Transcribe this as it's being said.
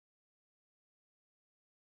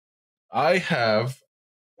I have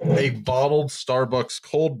a bottled Starbucks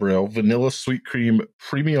cold brew vanilla sweet cream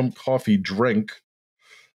premium coffee drink.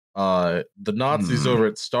 The Nazis over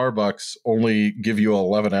at Starbucks only give you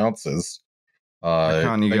 11 ounces. Why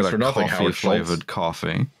can't you Thanks get for a nothing, coffee Howard Schultz. flavored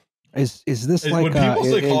coffee? Is this like when people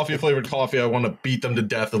say coffee flavored coffee, I want to beat them to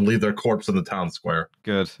death and leave their corpse in the town square.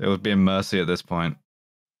 Good. It would be a mercy at this point.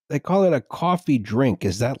 They call it a coffee drink.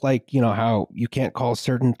 Is that like, how you can't call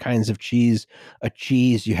certain kinds of cheese a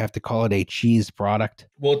cheese? You have to call it a cheese product.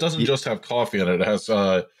 Well, it doesn't just have coffee in it. It has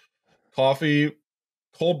coffee,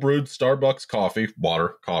 cold brewed Starbucks coffee,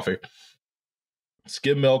 water, coffee,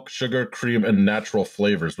 skim milk, sugar, cream, and natural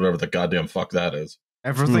flavors, whatever the goddamn fuck that is.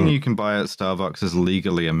 Everything you can buy at Starbucks is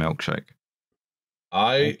legally a milkshake.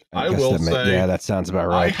 I will say, yeah, that sounds about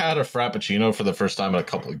right. I had a Frappuccino for the first time in a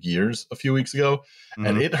couple of years, a few weeks ago,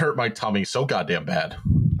 and it hurt my tummy so goddamn bad.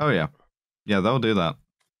 Oh, yeah. Yeah, they'll do that.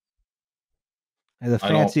 The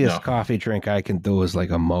fanciest coffee drink I can do is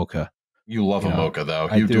like a mocha. You love a mocha, though.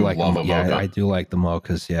 I do love a mocha. Yeah, I do like the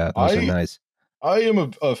mochas. Yeah, those are nice. I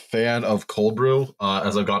am a fan of cold brew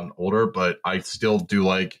as I've gotten older, but I still do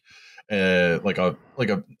like a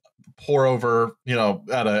pour over,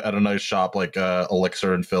 at a nice shop like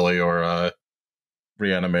Elixir in Philly or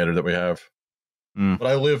Reanimator that we have. But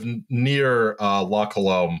I live near La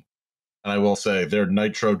Colombe, and I will say their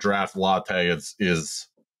nitro draft latte is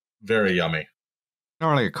very yummy. I'm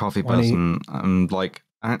not like a coffee person. I'm like,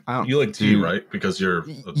 I don't. You like tea, right? Because you're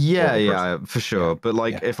yeah, for sure. But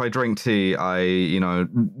like, if I drink tea, I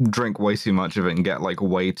drink way too much of it and get like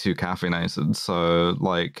way too caffeinated. So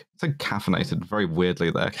like, it's like caffeinated, very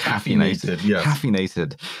weirdly there. Caffeinated, yeah.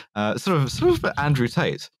 Caffeinated. Sort of Andrew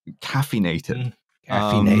Tate. Caffeinated.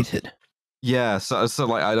 Caffeinated. Yeah, so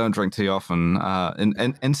like I don't drink tea often.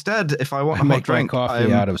 And instead, if I want I a hot make drink, my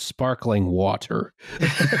coffee out of sparkling water.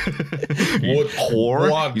 Pour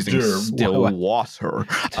using still water. Water.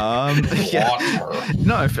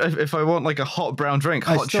 No, if I want like a hot brown drink,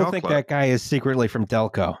 hot chocolate. I still think that guy is secretly from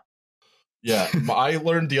Delco. Yeah, I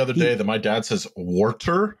learned the other day that my dad says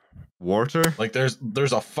water. Water? Like there's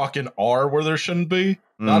a fucking R where there shouldn't be.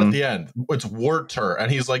 Not at the end. It's water.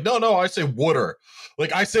 And he's like, no, I say water.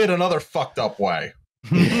 Like I say it another fucked up way.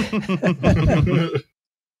 And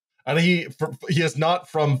he is not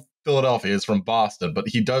from Philadelphia, he's from Boston, but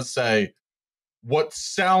he does say what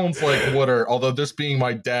sounds like water, although this being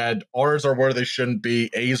my dad, R's are where they shouldn't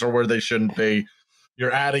be, A's are where they shouldn't be.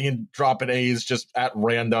 You're adding and dropping A's just at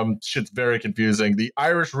random. Shit's very confusing. The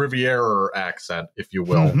Irish Riviera accent, if you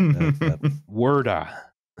will. Worda.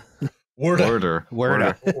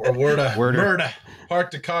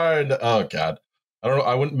 Park the car in oh god. I don't know.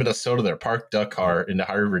 I went to Minnesota there. Park the car in the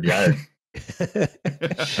Harvard Yard.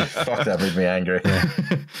 Fuck, that made me angry.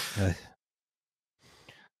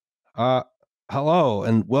 Hello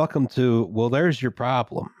and welcome to Well, There's Your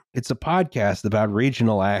Problem. It's a podcast about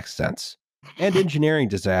regional accents and engineering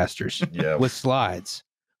disasters with slides.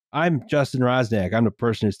 I'm Justin Rosniak. I'm the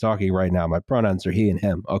person who's talking right now. My pronouns are he and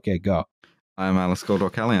him. Okay, go. I'm Alice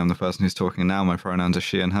Goldor-Kelly. I'm the person who's talking now. My pronouns are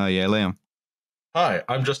she and her. Yeah, Liam. Hi,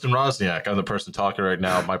 I'm Justin Rosniak. I'm the person talking right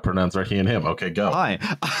now. My pronouns are he and him. Okay, go. Hi,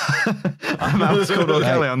 I'm Alice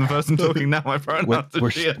Goldor-Kelly. I'm the person talking now. My pronouns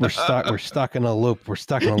are she and her. We're stuck in a loop. We're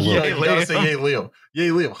stuck in a loop. Yeah, you gotta say yay, Liam. Yay,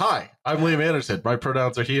 Liam. Hi, I'm Liam Anderson. My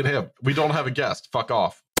pronouns are he and him. We don't have a guest. Fuck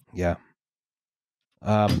off. Yeah.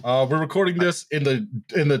 We're recording this in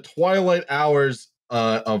the twilight hours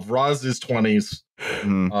of Roz's 20s.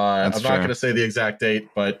 I'm not going to say the exact date,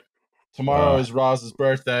 but tomorrow is Roz's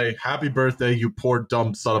birthday. Happy birthday, you poor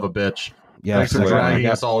dumb son of a bitch. Yeah, thanks for dragging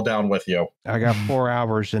us all down with you. I got 4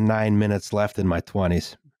 hours and 9 minutes left in my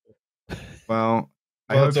 20s. Well,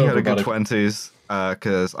 I hope you had a good 20s,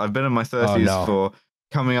 because I've been in my 30s for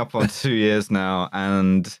coming up on 2 years now,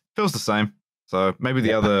 and feels the same. So maybe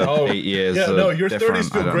the other 8 years. Yeah, no, your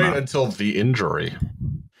 30s feel great until the injury.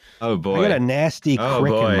 Oh boy, I got a nasty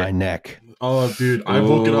crick in my neck. Oh, dude, I've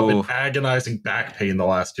woken up in agonizing back pain the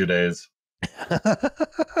last 2 days.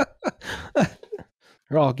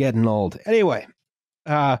 We're all getting old. Anyway,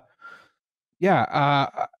 what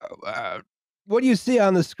you see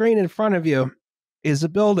on the screen in front of you is a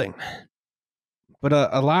building, but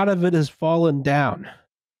a lot of it has fallen down.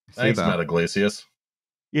 Thanks, Metaglasius.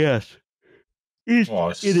 Yes. It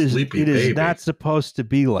is not supposed to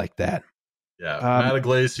be like that. Yeah,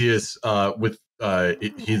 Metaglasius, with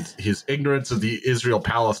his ignorance of the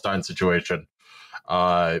Israel-Palestine situation,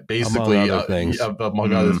 basically,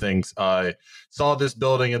 among other things, saw this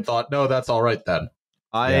building and thought, no, that's all right then.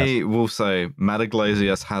 I will say,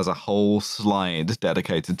 Metaglasius has a whole slide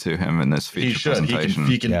dedicated to him in this feature presentation.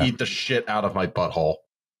 He can eat the shit out of my butthole.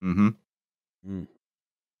 Mm-hmm.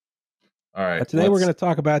 All right. But today we're going to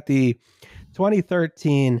talk about the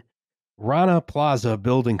 2013 Rana Plaza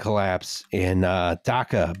building collapse in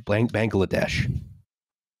Dhaka, Bangladesh.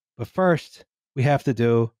 But first, we have to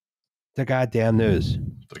do the goddamn news.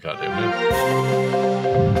 The goddamn news.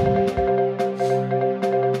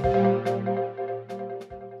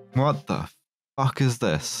 What the fuck is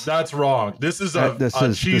this? That's wrong. This is a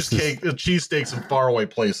cheesesteaks in faraway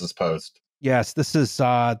places post. Yes, this is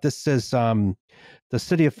the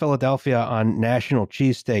city of Philadelphia on National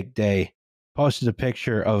Cheesesteak Day posted a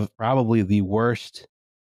picture of probably the worst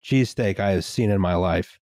cheesesteak I have seen in my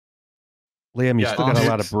life. Liam, you still got a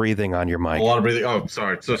lot of breathing on your mic. A lot of breathing. Oh,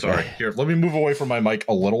 sorry. So sorry. Here, let me move away from my mic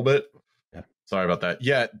a little bit. Yeah. Sorry about that.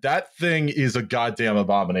 Yeah, that thing is a goddamn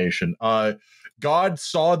abomination. God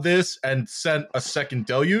saw this and sent a second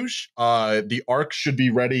deluge. The ark should be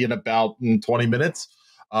ready in about 20 minutes.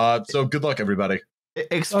 So good luck, everybody.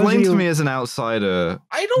 Explain to me as an outsider.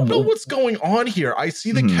 I don't know what's going on here. I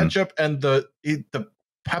see the ketchup and the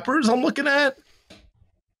peppers I'm looking at.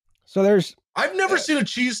 So I've never seen a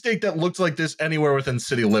cheesesteak that looks like this anywhere within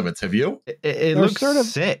city limits. Have you? It looks sort of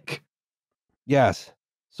sick. Yes.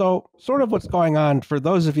 So sort of what's going on for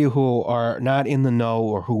those of you who are not in the know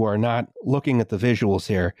or who are not looking at the visuals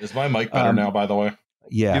here. Is my mic better now, by the way?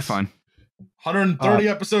 Yeah. You're fine. 130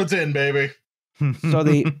 episodes in, baby. So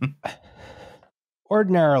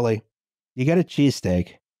ordinarily, you get a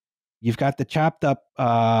cheesesteak. You've got the chopped up,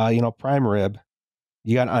 prime rib.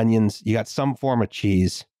 You got onions. You got some form of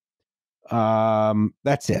cheese.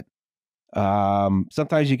 That's it.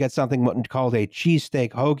 Sometimes you get something called a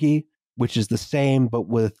cheesesteak hoagie, which is the same, but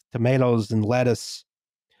with tomatoes and lettuce.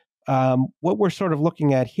 What we're sort of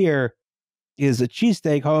looking at here is a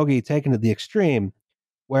cheesesteak hoagie taken to the extreme,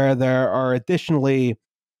 where there are additionally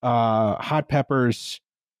hot peppers,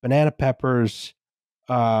 banana peppers,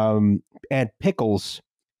 and pickles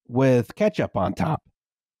with ketchup on top.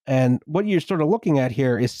 And what you're sort of looking at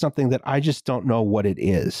here is something that I just don't know what it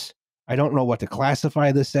is. I don't know what to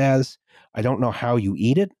classify this as. I don't know how you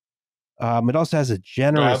eat it. It also has a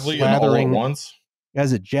generous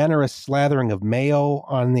slathering of mayo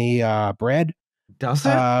on the bread. Does it?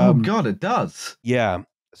 Oh God, it does. Yeah.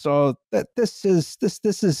 So this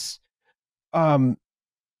is I'm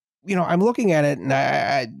looking at it and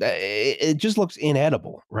it just looks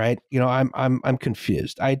inedible, right? I'm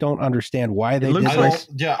confused. I don't understand why they did this.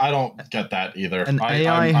 I don't get that either. An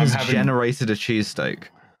AI has generated a cheesesteak.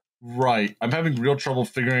 Right. I'm having real trouble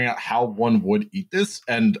figuring out how one would eat this.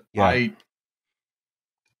 And I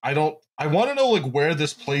want to know like where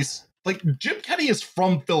this place, like Jim Kenny is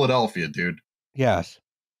from Philadelphia, dude. Yes.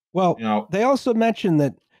 Well, they also mentioned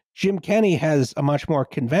that Jim Kenny has a much more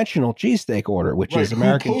conventional cheesesteak order, which is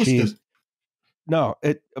American cheese. No,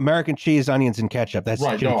 American cheese, onions, and ketchup. That's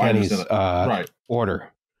Jim Kenny's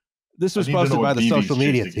order. This was posted by the social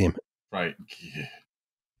media team. Right.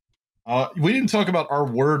 We didn't talk about our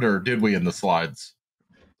worder, did we, in the slides?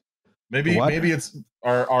 Maybe it's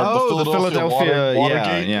our the Philadelphia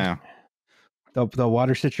Watergate. Yeah. The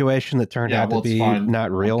water situation that turned out to be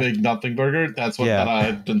not real. Big nothing burger. That's what that I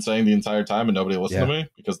had been saying the entire time, and nobody listened to me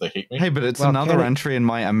because they hate me. Hey, but it's another entry in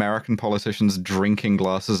my American politicians drinking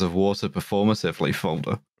glasses of water performatively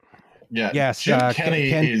folder. Yeah. Yes. Jim Kenny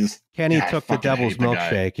took the devil's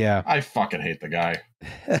milkshake. Yeah. I fucking hate the guy.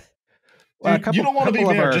 Dude, you don't want to be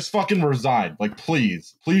mayor. Just fucking resign. Like,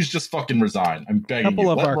 please just fucking resign. I'm begging you.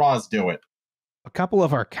 Let Roz do it. A couple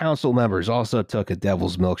of our council members also took a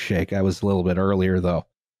devil's milkshake. I was a little bit earlier, though.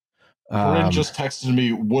 Corinne just texted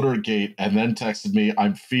me Watergate and then texted me,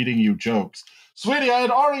 I'm feeding you jokes. Sweetie, I had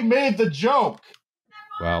already made the joke.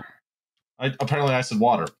 Well, apparently I said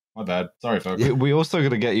water. My bad. Sorry, folks. We also got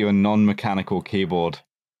to get you a non-mechanical keyboard.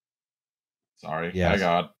 Sorry. Yes. Hang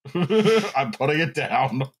on. I'm putting it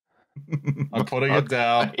down. I'm putting it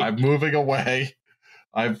down. I'm moving away.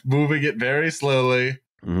 I'm moving it very slowly.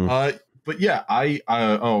 Mm-hmm. But yeah, I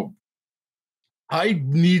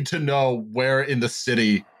need to know where in the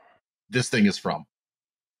city this thing is from,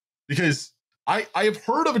 because I have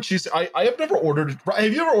heard of a cheese. I have never ordered.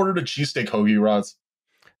 Have you ever ordered a cheesesteak hoagie, Roz?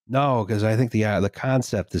 No, because I think the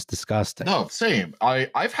concept is disgusting. No, same.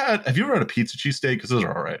 I've had. Have you ever had a pizza cheesesteak? Because those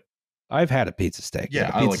are all right. I've had a pizza steak.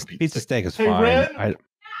 Yeah, I like pizza steak is fine. Ren,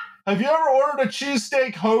 have you ever ordered a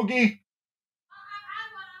cheesesteak hoagie?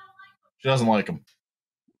 She doesn't like them.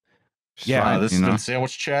 Yeah, this has been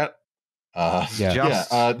sandwich chat.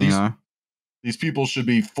 These people should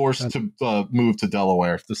be forced to move to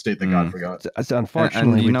Delaware, the state that God forgot.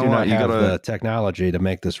 Unfortunately, we do not have the technology to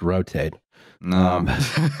make this rotate. No,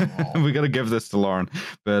 we got to give this to Lauren.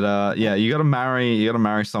 But yeah, you got to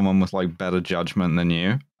marry someone with like better judgment than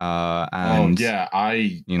you. And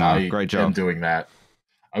great job. am doing that.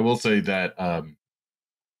 I will say that,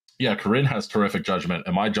 yeah, Corinne has terrific judgment,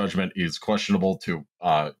 and my judgment is questionable to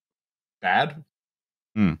bad.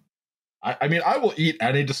 I mean, I will eat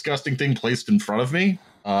any disgusting thing placed in front of me,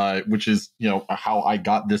 which is, how I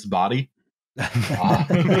got this body.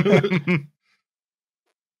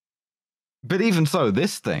 But even so,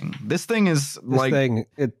 this thing is like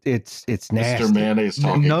it's nasty. Mr. Mayonnaise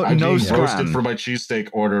talking. I'm being roasted for my cheesesteak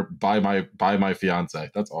order by my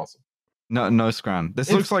fiance. That's awesome. No scran.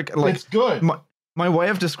 This looks like it's good. My way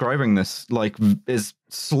of describing this is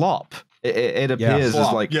slop. It appears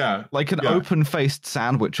as like an open-faced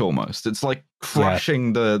sandwich almost. It's like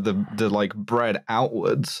crushing the like bread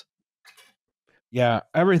outwards. Yeah,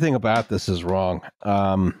 everything about this is wrong.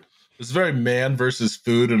 It's very man versus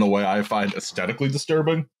food in a way I find aesthetically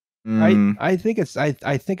disturbing. I think it's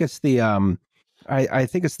the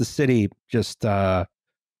city just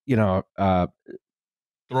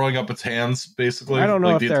throwing up its hands, basically. I don't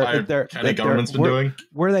know like if the county government's been doing.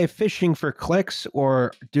 Were they fishing for clicks,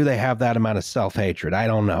 or do they have that amount of self-hatred? I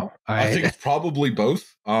don't know. I think it's probably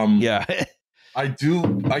both. Yeah. I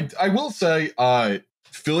will say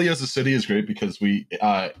Philly as a city is great because we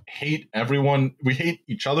hate everyone. We hate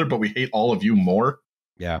each other, but we hate all of you more.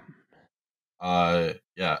 Yeah. What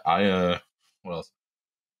else?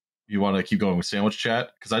 You want to keep going with sandwich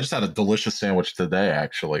chat? Because I just had a delicious sandwich today,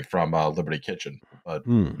 actually, from Liberty Kitchen. But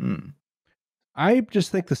I just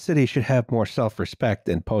think the city should have more self-respect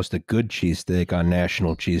and post a good cheesesteak on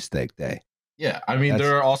National Cheesesteak Day. Yeah, I mean,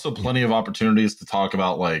 there are also plenty of opportunities to talk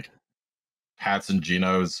about like Pat's and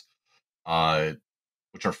Geno's,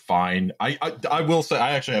 which are fine. I will say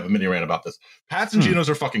I actually have a mini rant about this. Pat's and Geno's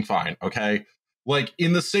are fucking fine. Okay. Like,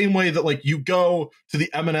 in the same way that, like, you go to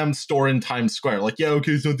the M&M store in Times Square. Like, yeah,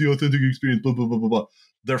 okay, it's not the authentic experience, blah, blah, blah, blah, blah.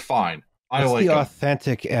 They're fine. It's the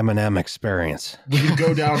authentic M&M experience. When you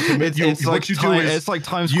go down to it's like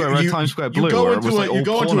Times Square, Times Square Blue. You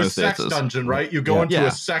go into a sex dungeon, right? You go into a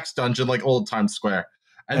sex dungeon like old Times Square.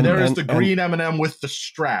 And there is the green M&M with the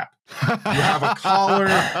strap. You have a collar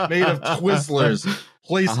made of Twizzlers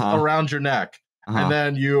placed around your neck. And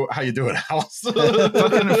then how you doing, Alice?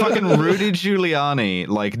 fucking Rudy Giuliani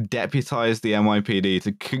like deputized the NYPD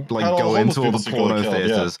to like go into all the porno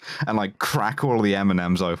theaters and like crack all the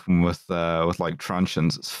M&Ms open with like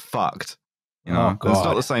truncheons. It's fucked. You know, it's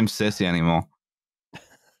not the same city anymore.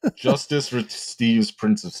 Justice for Steve's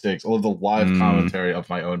Prince of Steaks. I love the live commentary of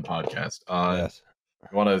my own podcast. Yes.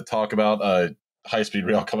 You want to talk about high-speed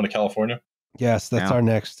rail coming to California? Yes, that's our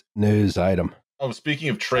next news item. Oh, speaking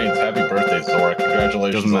of trains, happy birthday, Zora.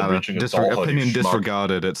 Congratulations on reaching adulthood. Opinion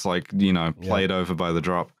disregarded. It's like, played over by the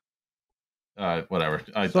drop. Whatever.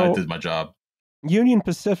 I did my job. Union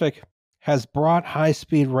Pacific has brought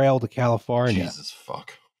high-speed rail to California. Jesus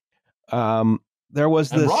fuck. There was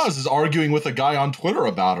this... And Roz is arguing with a guy on Twitter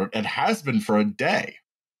about it and has been for a day.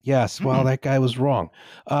 Yes, well, that guy was wrong.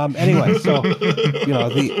 Anyway, so,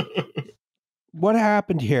 what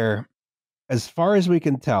happened here, as far as we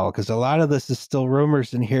can tell, because a lot of this is still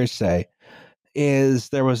rumors and hearsay, is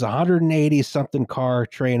there was 180-something car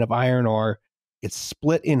train of iron ore. It's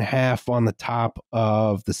split in half on the top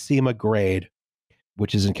of the SEMA grade,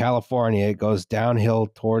 which is in California. It goes downhill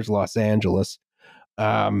towards Los Angeles.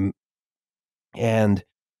 And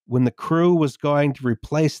when the crew was going to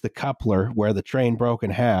replace the coupler where the train broke in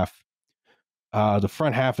half, the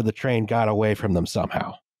front half of the train got away from them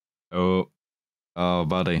somehow. Oh,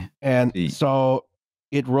 buddy. And so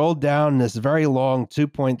it rolled down this very long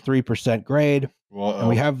 2.3% grade. And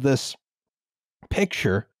we have this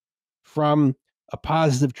picture from a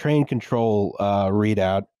positive train control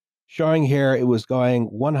readout showing here it was going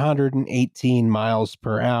 118 miles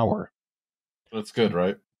per hour. That's good,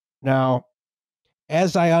 right? Now,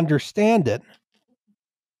 as I understand it,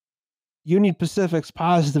 Union Pacific's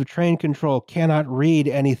positive train control cannot read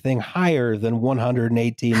anything higher than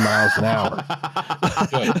 118 miles an hour.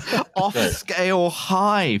 Off scale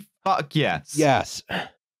high. Fuck yes. Yes.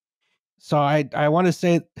 So I want to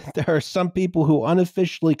say there are some people who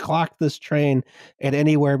unofficially clock this train at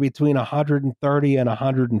anywhere between 130 and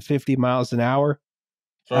 150 miles an hour.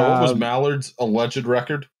 So what was Mallard's alleged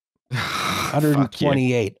record?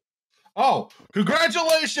 128. Oh,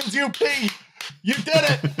 congratulations, UP! You did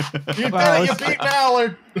it! You did it! You beat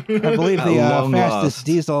Mallard! I believe the fastest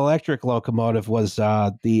diesel electric locomotive was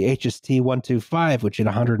the HST 125, which hit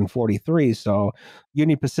 143. So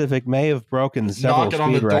Union Pacific may have broken several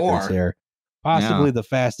speed records here. Possibly the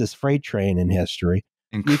fastest freight train in history.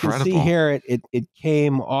 Incredible. You can see here it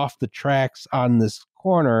came off the tracks on this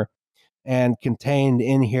corner, and contained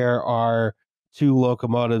in here are 2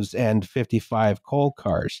 locomotives and 55 coal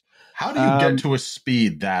cars. How do you get to a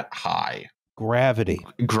speed that high? Gravity.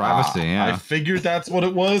 Yeah. I figured that's what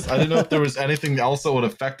it was. I didn't know if there was anything else that would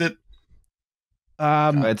affect it.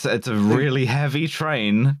 It's a really heavy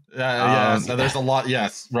train. Yes, there's a lot.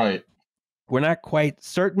 Yes, right. We're not quite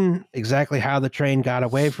certain exactly how the train got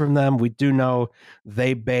away from them. We do know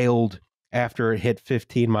they bailed after it hit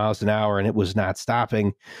 15 miles an hour, and it was not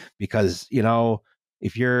stopping because,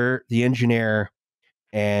 if you're the engineer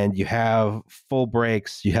and you have full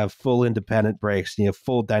brakes, you have full independent brakes, and you have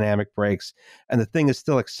full dynamic brakes, and the thing is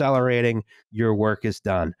still accelerating, your work is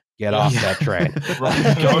done. Get off that train.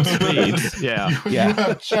 Go speed. Yeah. You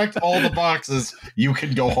have checked all the boxes. You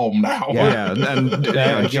can go home now. Yeah.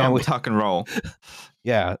 And jump, tuck, and roll.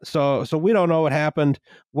 Yeah. So we don't know what happened.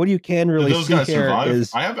 What you can really those see guys here survive?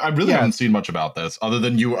 is I really haven't seen much about this other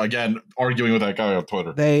than you again arguing with that guy on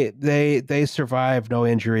Twitter. They survived, no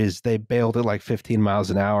injuries. They bailed at like 15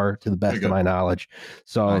 miles an hour to the best of my knowledge.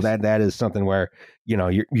 So nice. that is something where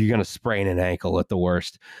you're going to sprain an ankle at the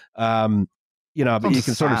worst. But you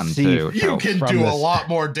can sort of see you can do a lot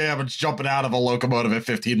more damage jumping out of a locomotive at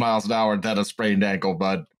 15 miles an hour than a sprained ankle,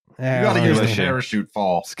 bud. You got to use a parachute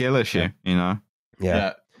fall. Skill issue,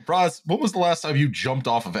 Yeah. Braz, when was the last time you jumped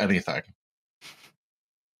off of anything?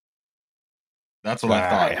 That's what I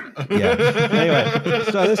thought. Yeah. Anyway,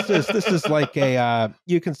 so this is like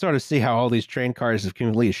you can sort of see how all these train cars have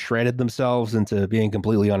completely shredded themselves into being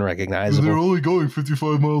completely unrecognizable. They're only going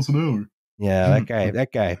 55 miles an hour. Yeah,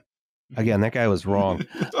 that guy. Again, that guy was wrong.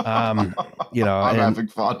 I'm having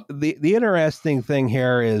fun. The interesting thing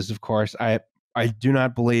here is, of course, I do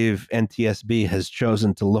not believe NTSB has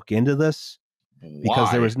chosen to look into this.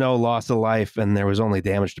 Because there was no loss of life and there was only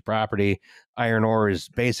damage to property. Iron ore is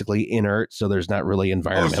basically inert, so there's not really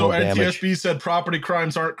environmental damage. So NTSB said property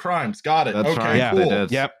crimes aren't crimes. Got it. That's okay, right. Yeah, cool. They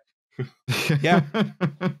did. Yep. Yeah.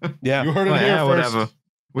 Yeah. You heard it here first. Whatever.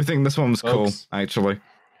 We think this one was cool, actually.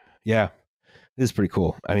 Yeah. It is pretty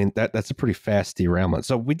cool. I mean, that's a pretty fast derailment.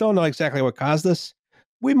 So we don't know exactly what caused this.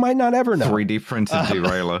 We might not ever know. 3D printed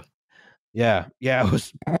derailleur. Yeah. Yeah, it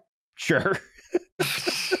was sure.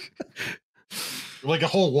 Like a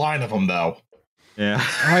whole line of them, though. Yeah.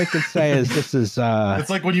 All I can say is this is...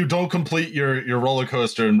 it's like when you don't complete your roller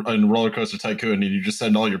coaster in Roller Coaster Tycoon and you just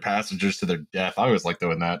send all your passengers to their death. I always like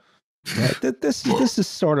doing that. Yeah, this is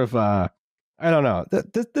sort of... I don't know.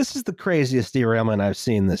 This is the craziest derailment I've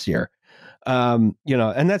seen this year. And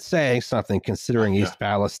that's saying something considering East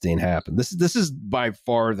Palestine happened. This is by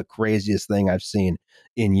far the craziest thing I've seen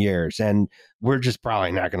in years. And we're just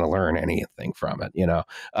probably not going to learn anything from it,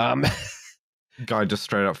 Guy just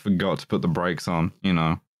straight up forgot to put the brakes on,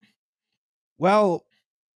 Well,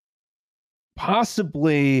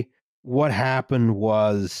 possibly what happened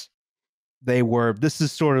was this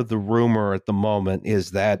is sort of the rumor at the moment, is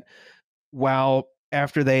that while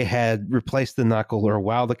after they had replaced the knuckle, or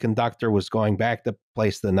while the conductor was going back to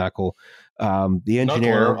place the knuckle, the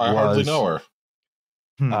engineer I hardly know her.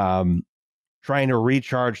 Trying to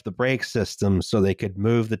recharge the brake system so they could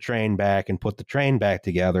move the train back and put the train back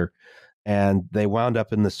together. And they wound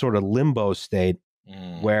up in this sort of limbo state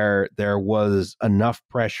where there was enough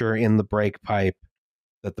pressure in the brake pipe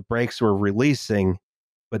that the brakes were releasing,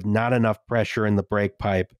 but not enough pressure in the brake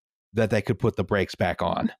pipe that they could put the brakes back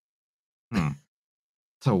on.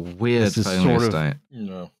 It's a weird failure state.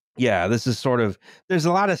 Yeah, this is sort of, there's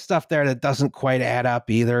a lot of stuff there that doesn't quite add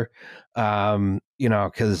up either.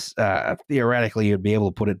 Because theoretically you'd be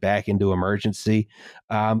able to put it back into emergency.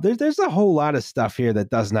 There's a whole lot of stuff here that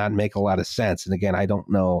does not make a lot of sense. And again, I don't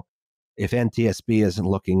know if NTSB isn't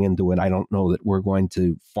looking into it. I don't know that we're going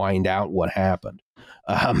to find out what happened.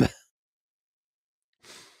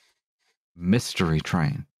 Mystery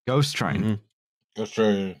train. Ghost train.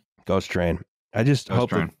 Mm-hmm. Ghost train. I just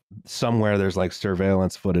hope that somewhere there's like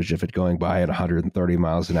surveillance footage of it going by at 130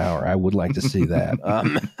 miles an hour. I would like to see that.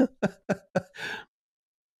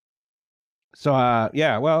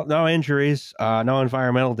 Well, no injuries, no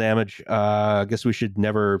environmental damage. I guess we should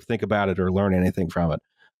never think about it or learn anything from it.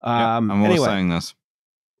 I'm always saying this.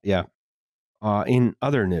 Yeah. In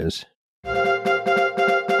other news,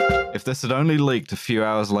 if this had only leaked a few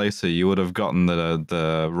hours later, you would have gotten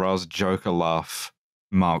the Roz Joker laugh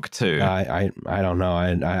Mark II. I don't know.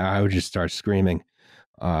 I would just start screaming,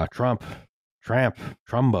 Trump, Tramp,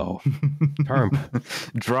 Trumbo,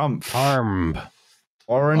 Termp, Drump, Arm,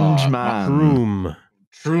 Orange Man,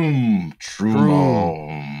 Troom,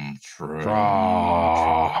 Trumbo.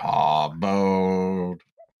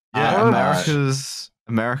 Yeah,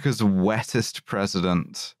 America's wettest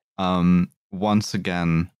president once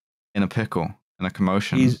again in a pickle, in a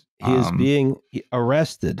commotion. He is being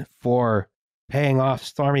arrested for paying off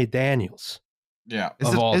Stormy Daniels. Yeah.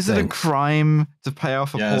 Is it a crime to pay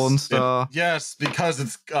off a porn star? Yes, because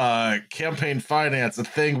it's campaign finance, a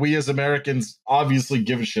thing we as Americans obviously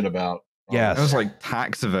give a shit about. Yes. It was like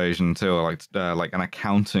tax evasion too, or like an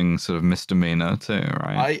accounting sort of misdemeanor too,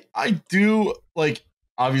 right? I do, like,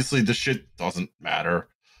 obviously the shit doesn't matter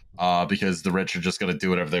because the rich are just going to do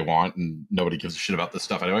whatever they want and nobody gives a shit about this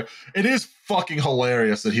stuff anyway. It is fucking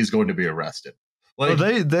hilarious that he's going to be arrested. Like,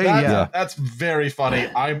 that's very funny.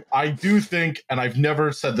 I do think, and I've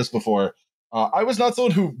never said this before, I was not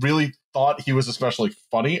someone who really thought he was especially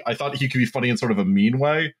funny. I thought he could be funny in sort of a mean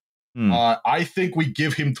way. I think we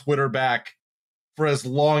give him Twitter back for as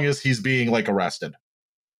long as he's being like arrested.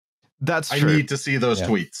 That's true. I need to see those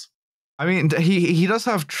tweets. I mean, he does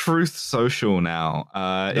have Truth Social now.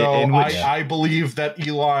 I believe that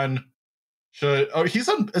Elon should. Oh,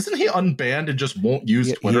 isn't he unbanned and just won't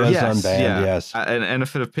use Twitter? He is unbanned. Yes. And a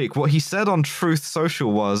fit of pique. What he said on Truth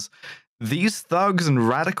Social was, "These thugs and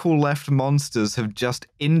radical left monsters have just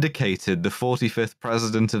indicated the 45th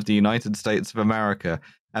president of the United States of America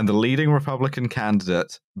and the leading Republican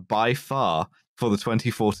candidate by far for the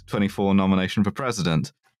 2024 nomination for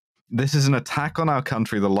president. This is an attack on our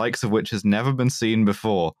country, the likes of which has never been seen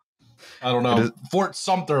before." I don't know. Fort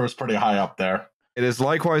Sumter was pretty high up there. "It is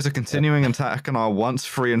likewise a continuing attack on our once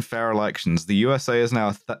free and fair elections. The USA is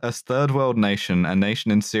now a third world nation, a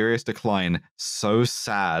nation in serious decline. So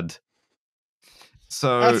sad."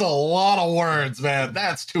 So that's a lot of words, man.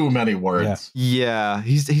 That's too many words. Yeah,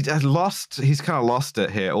 he's kind of lost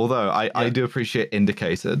it here. Although I do appreciate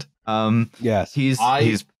indicated. Yes,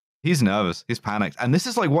 he's nervous. He's panicked, and this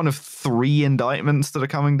is like one of 3 indictments that are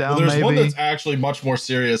coming down. Well, there's maybe one that's actually much more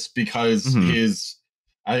serious because his.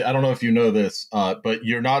 I don't know if you know this, but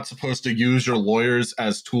you're not supposed to use your lawyers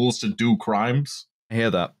as tools to do crimes. I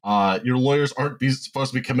hear that. Your lawyers aren't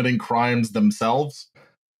supposed to be committing crimes themselves.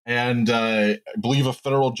 And I believe a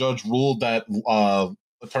federal judge ruled that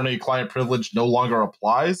attorney-client privilege no longer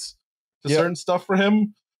applies to certain stuff for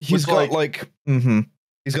him. He's got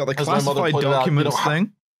he's got the classified documents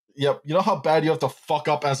thing. Yep. You know how bad you have to fuck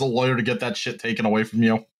up as a lawyer to get that shit taken away from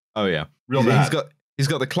you? Oh, yeah. Real bad. He's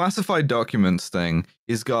got the classified documents thing.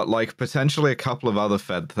 He's got like potentially a couple of other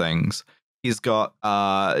Fed things. He's got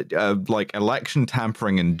like election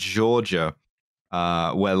tampering in Georgia,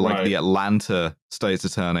 where like the Atlanta state's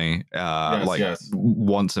attorney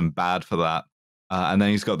wants him bad for that. And then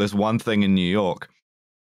he's got this one thing in New York.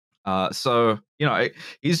 So, you know,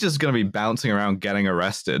 he's just going to be bouncing around getting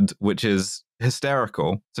arrested, which is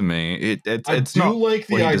hysterical to me. It's not like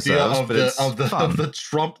the idea deserves, of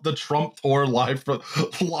the Trump tour live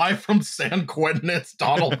from San Quentin. It's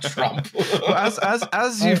Donald Trump. Well,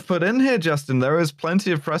 as you've put in here, Justin, there is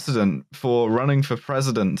plenty of precedent for running for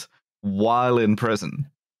president while in prison.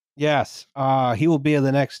 Yes, he will be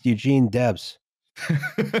the next Eugene Debs.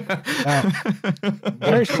 There's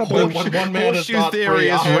something. When one man is not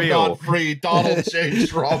free, I am not free. Donald J.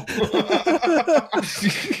 Trump.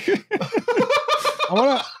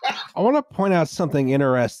 I want to point out something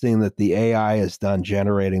interesting that the AI has done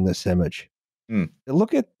generating this image.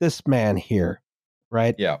 Look at this man here,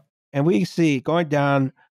 right? Yeah. And we see going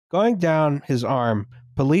down his arm,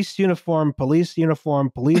 police uniform, police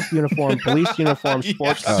uniform, police uniform, police uniform,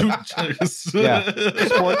 sport coat. Yeah,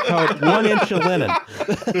 sport coat, 1 inch of linen.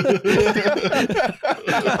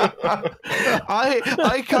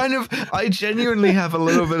 I genuinely have a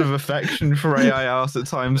little bit of affection for AI art at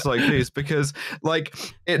times like these, because like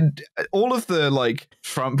all of the like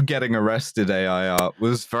Trump getting arrested AI art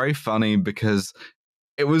was very funny because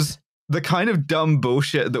it was the kind of dumb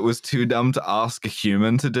bullshit that was too dumb to ask a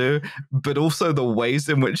human to do, but also the ways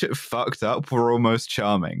in which it fucked up were almost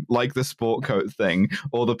charming, like the sport coat thing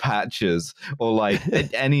or the patches or like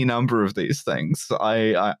any number of these things.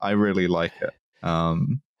 I really like it.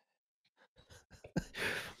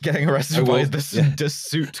 Getting arrested by the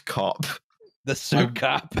suit cop. The suit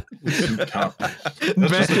cop. Suit cop. Fucking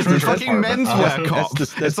menswear cop.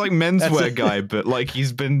 It's like menswear guy, but like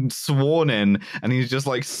he's been sworn in and he's just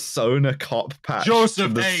like sewn a cop patch.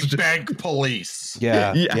 Joseph A. Bank Police.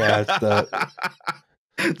 Yeah. It's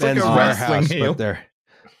like a wrestling heel.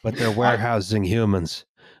 But they're warehousing humans.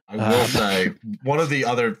 I will say one of the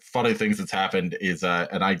other funny things that's happened is,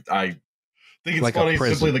 and I think it's like funny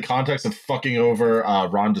simply in the context of fucking over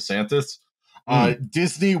Ron DeSantis.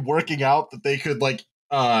 Disney working out that they could like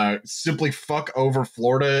simply fuck over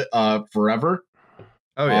Florida forever.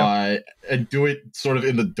 Oh yeah, and do it sort of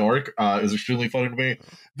in the dark is extremely funny to me.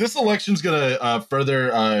 This election's gonna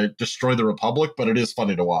further destroy the republic, but it is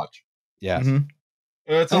funny to watch. Yes. Mm-hmm.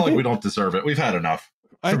 It's not like we don't deserve it. We've had enough.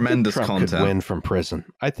 Tremendous Trump content. could win from prison.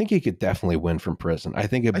 I think he could definitely win from prison. I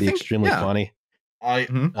think it'd be extremely funny. I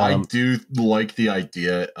do like the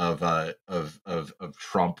idea of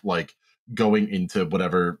Trump like going into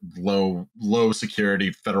whatever low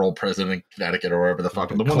security federal prison in Connecticut or wherever the fuck,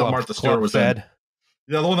 the one that Martha Stewart was in.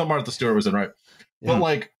 Yeah, the one that Martha Stewart was in, right? Yeah. But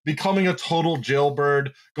like becoming a total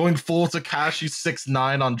jailbird, going full Tekashi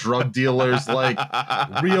 6ix9ine on drug dealers, like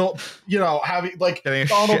real, having like getting a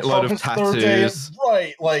Donald shitload Trump of tattoos,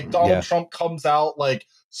 right? Like Donald Trump comes out, like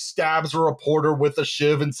stabs a reporter with a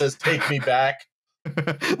shiv and says, "Take me back."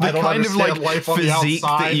 The kind of like life physique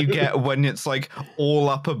that you get when it's like all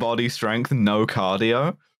upper body strength, no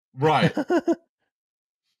cardio, right?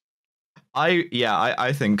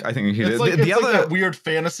 I think he did. Like, it's like that weird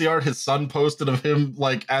fantasy art his son posted of him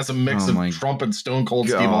like as a mix of Trump and Stone Cold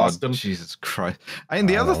Steve Austin. Jesus Christ! I mean,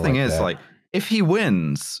 the other thing is like if he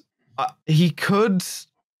wins, he could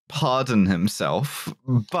pardon himself,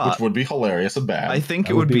 but which would be hilarious and bad. I think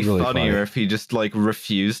it would be really funnier if he just like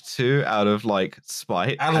refused to out of like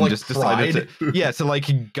spite and just decided to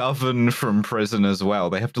like govern from prison as well.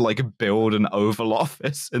 They have to like build an Oval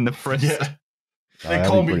Office in the prison. Yeah. They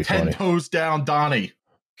call me 10 toes down, Donnie.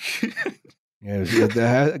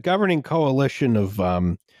 The governing coalition of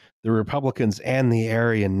the Republicans and the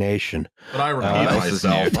Aryan Nation. But I repeat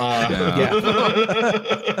myself.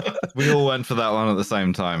 We all went for that one at the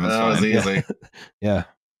same time. That was easy. Yeah.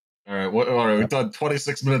 All right. We've done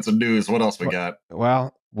 26 minutes of news. What else we got?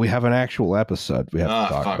 Well, we have an actual episode we have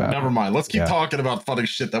to talk about. Never mind. Let's keep talking about funny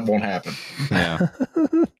shit that won't happen. Yeah.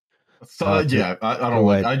 So I don't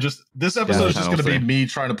like. This episode is just going to be me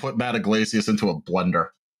trying to put Matt Iglesias into a blender.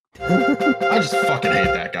 I just fucking hate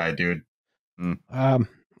that guy, dude. All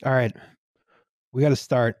right, we got to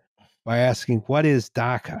start by asking, what is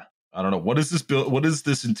DACA? I don't know. What is this build? What is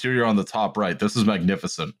this interior on the top right? This is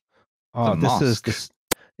magnificent. Oh,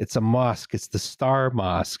 it's a mosque. It's the Star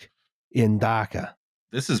Mosque in Dhaka.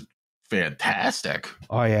 This is fantastic.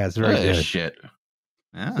 Oh yeah, it's very good. Shit.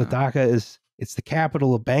 Yeah. So Dhaka it's the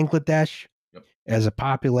capital of Bangladesh. Yep. Has a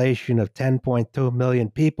population of 10.2 million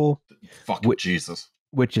people. Fucking Jesus.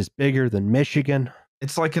 Which is bigger than Michigan.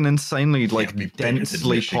 It's like an insanely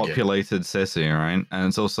densely populated city, right? And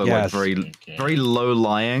it's also like very low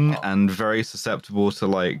lying and very susceptible to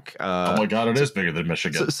like oh my god, it is bigger than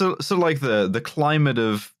Michigan. So like the climate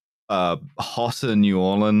of hotter New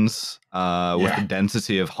Orleans with the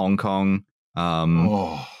density of Hong Kong.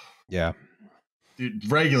 Yeah.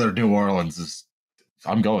 Dude, regular New Orleans is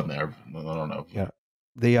I'm going there. I don't know. Yeah.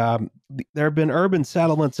 There have been urban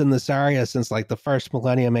settlements in this area since like the first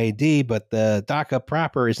millennium AD, but the Dhaka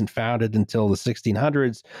proper isn't founded until the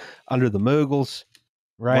 1600s under the Mughals.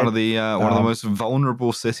 Right, one of the most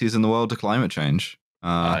vulnerable cities in the world to climate change.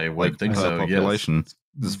 I would think so. Population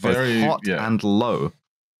is very hot and low.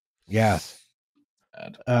 Yes.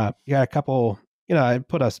 A couple. I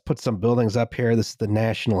put some buildings up here. This is the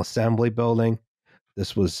National Assembly building.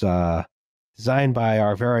 This was designed by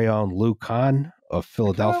our very own Lou Kahn of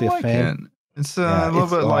Philadelphia fame. It's a little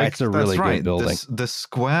bit like it's a really good building. The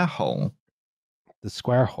square hole. The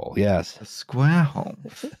square hole, yes. The square hole.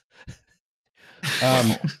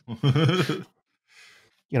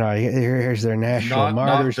 Here's their National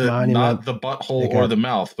Martyrs Monument. Not the butthole or the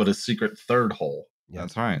mouth, but a secret third hole. Yeah.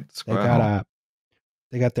 That's right. Square hole.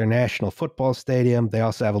 They got their national football stadium. They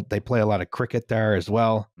also they play a lot of cricket there as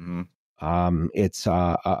well. Mm-hmm. It's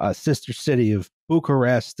a sister city of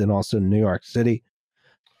Bucharest and also New York City.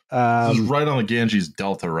 This is right on the Ganges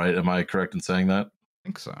Delta, right? Am I correct in saying that? I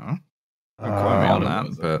think so. Don't quote me on that,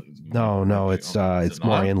 but no, it's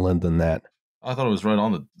more inland than that. I thought it was right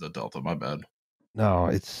on the Delta. My bad. No,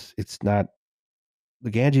 it's not.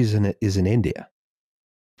 The Ganges is in India.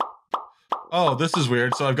 Oh, this is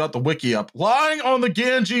weird. So I've got the wiki up. Lying on the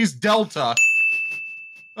Ganges Delta.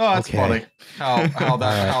 Oh, that's funny. How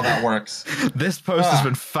that works. This post has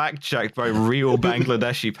been fact checked by real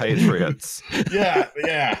Bangladeshi patriots.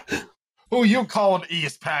 Yeah. Who you calling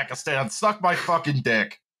East Pakistan? Suck my fucking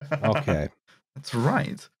dick. Okay, that's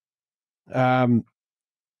right.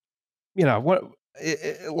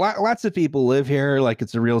 Lots of people live here. Like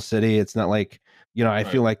it's a real city. It's not like I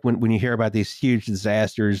feel like when you hear about these huge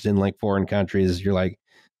disasters in like foreign countries, you're like,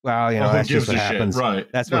 well, that's just what happens. Right.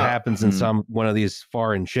 That's what happens in one of these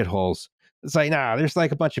foreign shitholes. It's like, there's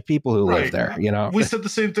like a bunch of people who live there. We said the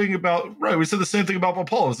same thing about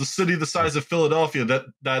Nepal. It's a city the size of Philadelphia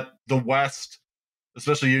that the West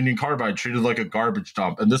especially Union Carbide, treated like a garbage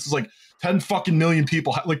dump. And this is like 10 fucking million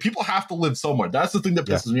people. Like, people have to live somewhere. That's the thing that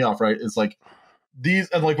pisses me off, right? It's like these,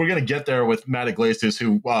 and like we're gonna get there with Matt Iglesias,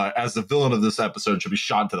 who, as the villain of this episode, should be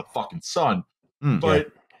shot into the fucking sun.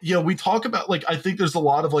 But we talk about, like, I think there's a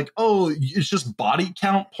lot of like, oh, it's just body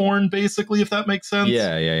count porn, basically, if that makes sense.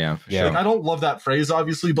 Yeah. For sure. Like, I don't love that phrase,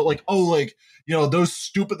 obviously, but like, oh, like, those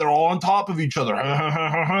stupid, they're all on top of each other.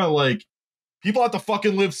 Like, people have to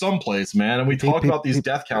fucking live someplace, man. And we talk about these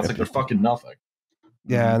death counts like they're fucking nothing.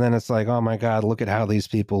 Yeah, and then it's like, oh my God, look at how these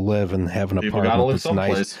people live and have an apartment that's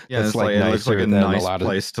nice. Yeah, it's like nicer than a nice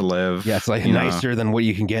place to live. Yeah, it's like nicer than what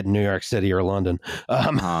you can get in New York City or London.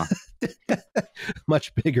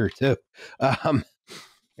 Much bigger too.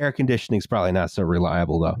 Air conditioning is probably not so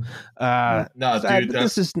reliable though. No, dude,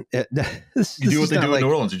 this is you do what they do in New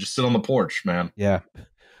Orleans. You just sit on the porch, man. Yeah,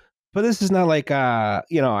 but this is not like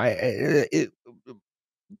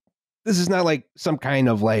this is not like some kind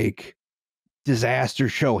of like disaster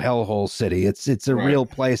show hellhole city. It's a real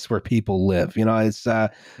place where people live.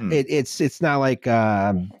 It's it's not like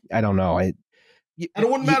I don't know. And it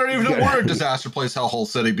wouldn't matter even if it were a disaster place, hellhole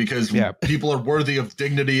city, because people are worthy of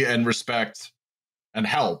dignity and respect and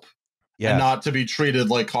help, and not to be treated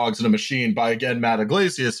like cogs in a machine by, again, Matt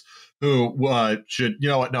Iglesias, who should, you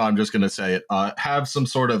know what? No, I'm just going to say it. Have some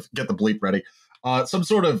sort of, get the bleep ready, some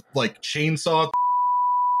sort of like chainsaw,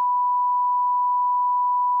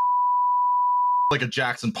 like a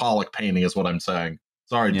Jackson Pollock painting is what I'm saying.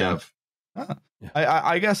 Sorry, Dev.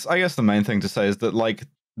 I guess the main thing to say is that, like,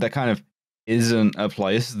 there kind of isn't a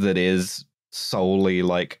place that is solely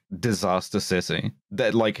like disaster city.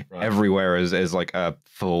 That like everywhere is like a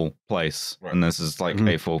full place, and this is like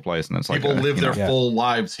a full place, and it's like people live their full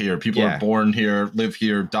lives here. People are born here, live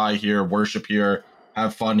here, die here, worship here,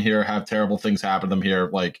 have fun here, have terrible things happen to them here.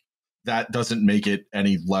 Like, that doesn't make it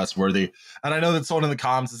any less worthy. And I know that someone in the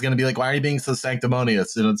comments is going to be like, why are you being so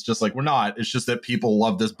sanctimonious? And it's just like, we're not. It's just that people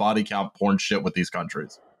love this body count porn shit with these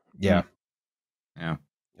countries. Yeah.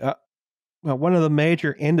 Well, one of the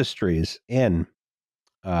major industries in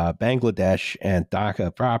Bangladesh and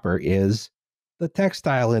Dhaka proper is the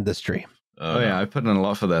textile industry. I put in a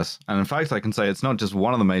lot for this. And in fact, I can say it's not just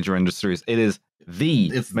one of the major industries. It is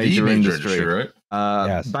the major industry. Right?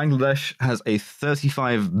 Bangladesh has a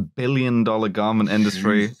 $35 billion garment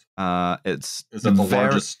industry. Is that the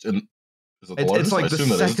largest? It's like the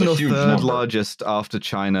second or third largest after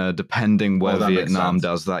China, depending where Vietnam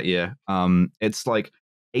does that year. It's like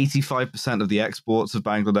 85% of the exports of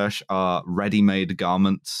Bangladesh are ready-made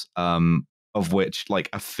garments, of which like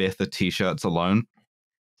a fifth are t-shirts alone.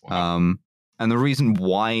 Wow. And the reason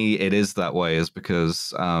why it is that way is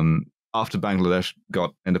because after Bangladesh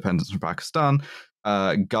got independence from Pakistan,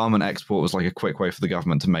 garment export was like a quick way for the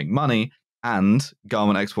government to make money. And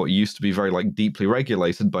garment export used to be very like deeply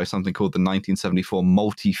regulated by something called the 1974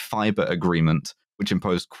 Multi-Fiber Agreement, which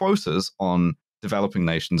imposed quotas on developing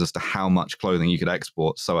nations as to how much clothing you could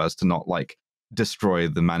export so as to not like destroy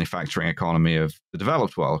the manufacturing economy of the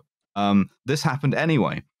developed world. This happened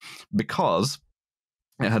anyway because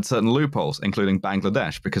it had certain loopholes, including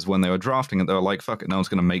Bangladesh, because when they were drafting it, they were like, fuck it, no one's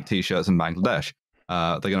going to make t-shirts in Bangladesh.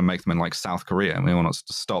 They're going to make them in like South Korea, and we want us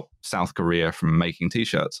to stop South Korea from making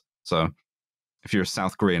t-shirts. So if you're a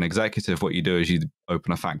South Korean executive, what you do is you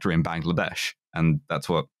open a factory in Bangladesh, and that's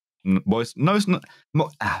what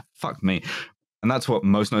fuck me. And that's what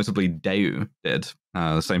most notably Daewoo did.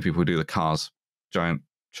 The same people who do the cars, giant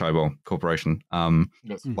Chaebol corporation.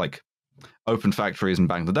 Like opened factories in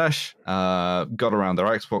Bangladesh, got around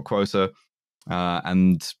their export quota,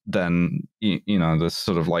 and then this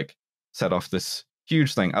sort of like set off this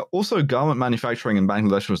huge thing. Also, garment manufacturing in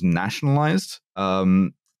Bangladesh was nationalized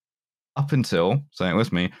up until, say it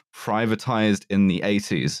with me, privatized in the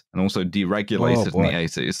 80s, and also deregulated in the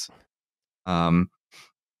 80s.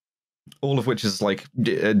 All of which is like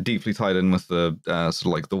deeply tied in with the sort of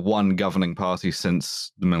like the one governing party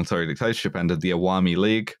since the military dictatorship ended, the Awami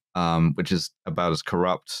League, which is about as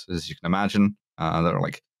corrupt as you can imagine. There are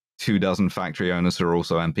like 24 factory owners who are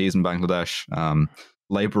also MPs in Bangladesh.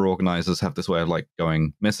 Labor organizers have this way of like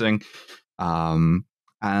going missing. And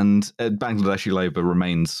Bangladeshi labor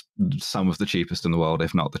remains some of the cheapest in the world,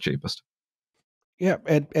 if not the cheapest. Yeah,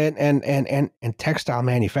 and textile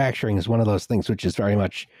manufacturing is one of those things which is very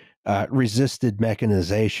much resisted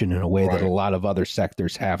mechanization in a way that a lot of other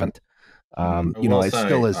sectors haven't. It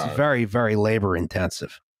still is very, very labor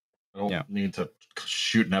intensive. I don't need to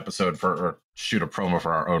shoot an episode or shoot a promo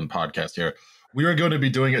for our own podcast here. We are going to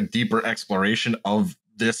be doing a deeper exploration of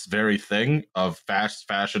this very thing, of fast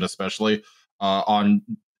fashion, especially on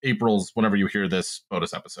April's, whenever you hear this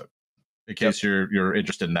bonus episode, in case you're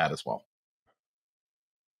interested in that as well.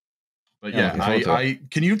 But yeah, I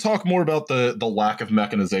can you talk more about the lack of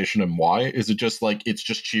mechanization and why? Is it just like it's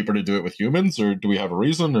just cheaper to do it with humans, or do we have a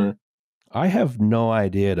reason? Or I have no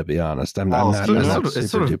idea, to be honest. I'm not.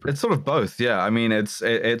 It's sort of both. Yeah, I mean,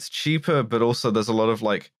 it's cheaper, but also there's a lot of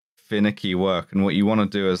like finicky work, and what you want to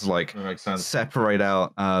do is like separate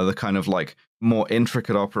out the kind of like more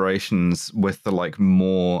intricate operations with the like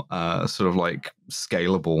more sort of like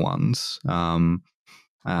scalable ones.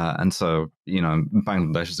 And so, you know,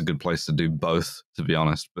 Bangladesh is a good place to do both, to be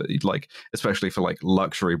honest. But like, especially for like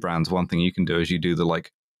luxury brands, one thing you can do is you do the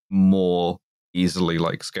like more easily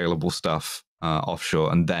like scalable stuff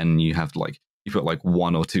offshore, and then you have like you put like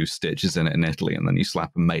 1 or 2 stitches in it in Italy, and then you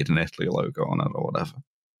slap a "Made in Italy" logo on it or whatever.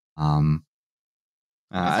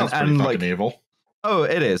 That sounds pretty fucking evil. Oh,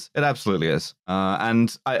 it is. It absolutely is.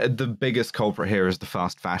 And the biggest culprit here is the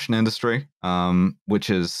fast fashion industry,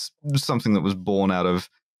 which is something that was born out of,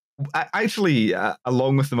 actually,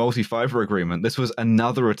 along with the multi-fiber agreement, this was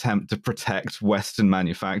another attempt to protect Western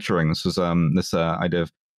manufacturing. This was this idea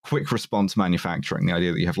of quick response manufacturing, the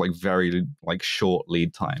idea that you have like very like short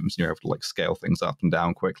lead times and you're able to like scale things up and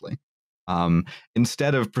down quickly.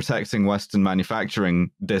 Instead of protecting Western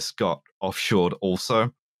manufacturing, this got offshored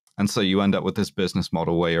also. And so you end up with this business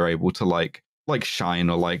model where you're able to like Shine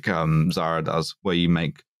or like Zara does, where you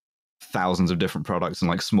make thousands of different products in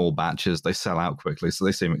like small batches. They sell out quickly, so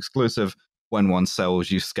they seem exclusive. When one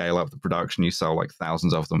sells, you scale up the production, you sell like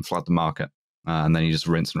thousands of them, flood the market, and then you just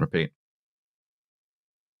rinse and repeat.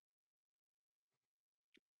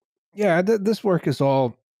 Yeah, this work is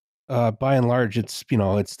all, by and large, it's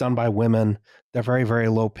it's done by women. They're very, very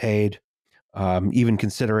low paid. Even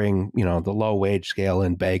considering, the low wage scale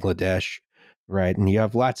in Bangladesh, right? And you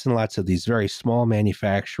have lots and lots of these very small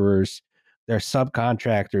manufacturers. They're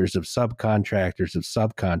subcontractors of subcontractors of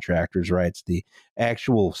subcontractors, right? It's the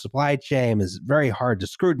actual supply chain is very hard to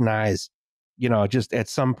scrutinize. Just at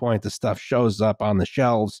some point, the stuff shows up on the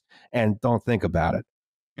shelves and don't think about it,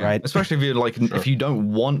 right? Especially if you're like, if you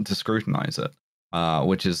don't want to scrutinize it,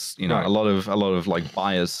 which is, right. a lot of like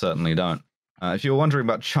buyers certainly don't. If you're wondering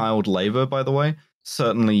about child labor, by the way,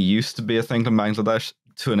 certainly used to be a thing in Bangladesh.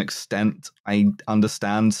 To an extent, I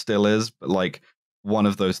understand still is, but like one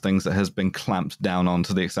of those things that has been clamped down on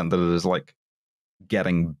to the extent that it is like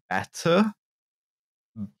getting better.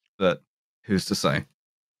 But who's to say?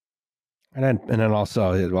 And then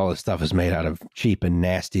also all this stuff is made out of cheap and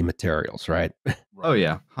nasty materials, right? Oh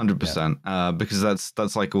yeah, 100%. Because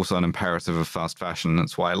that's like also an imperative of fast fashion.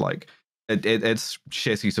 That's why like. It's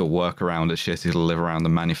shitty to work around. It's shitty to live around. The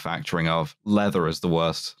manufacturing of leather is the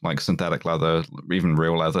worst, like synthetic leather, even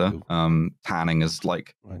real leather. Tanning is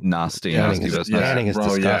like nasty business. Tanning is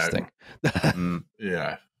disgusting.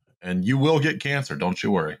 Yeah, and you will get cancer. Don't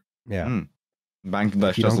you worry. Yeah,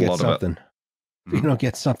 Bangladesh does a lot of it. You don't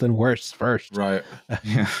get something worse first, right?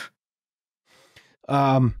 Yeah.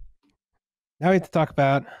 Now we have to talk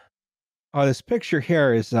about. Oh, this picture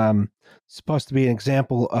here is supposed to be an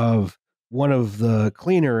example of one of the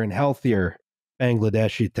cleaner and healthier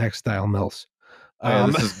Bangladeshi textile mills.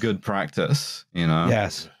 This is good practice,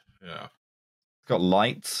 Yes. Yeah. It's got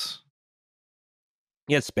lights.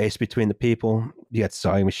 You get space between the people. You got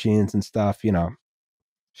sewing machines and stuff,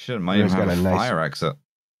 Shit, it might even have a fire exit.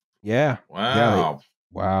 Yeah. Wow. Yeah,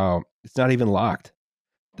 wow. It's not even locked.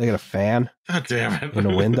 They got a fan. God damn it. In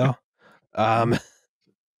a window.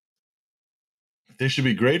 They should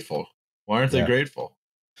be grateful. Why aren't they grateful?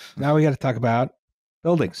 Now we got to talk about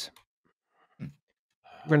buildings. We're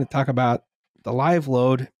going to talk about the live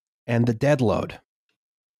load and the dead load,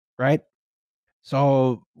 right?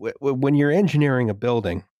 So when you're engineering a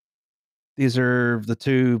building, these are the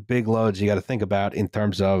two big loads you got to think about in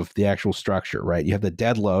terms of the actual structure, right? You have the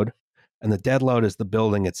dead load, and the dead load is the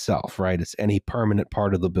building itself, right? It's any permanent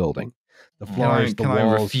part of the building. The floors, the walls,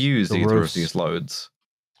 I refuse the either roofs. of these loads?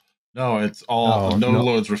 No, it's all no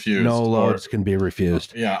loads refused. No loads can be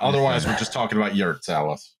refused. Yeah, otherwise we're just talking about yurts,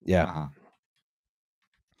 Alice. Yeah. Uh-huh.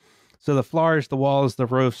 So the floors, the walls, the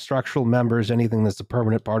roof, structural members, anything that's a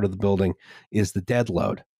permanent part of the building is the dead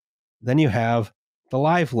load. Then you have the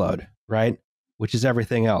live load, right? Which is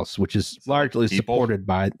everything else, which is largely supported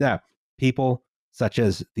by people such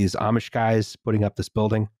as these Amish guys putting up this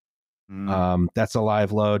building. That's a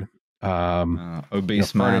live load.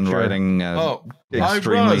 Obese man riding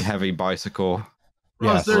extremely heavy bicycle.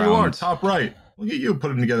 Ross, there you are, top right. Look at you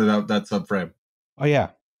putting together that subframe. Oh yeah,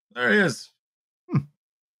 there he is.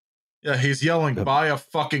 Yeah, he's yelling, "Buy a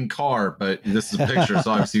fucking car!" But this is a picture,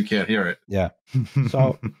 so obviously you can't hear it. Yeah.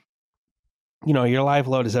 So, your live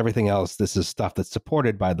load is everything else. This is stuff that's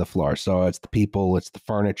supported by the floor. So it's the people, it's the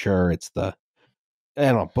furniture, it's the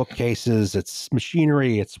bookcases, it's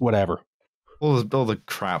machinery, it's whatever. all the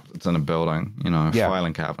crap that's in a building,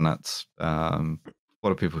 filing cabinets. What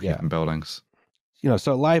do people keep in buildings?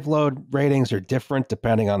 So live load ratings are different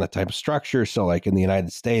depending on the type of structure. So like in the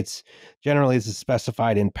United States, generally it's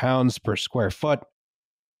specified in pounds per square foot,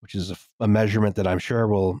 which is a measurement that I'm sure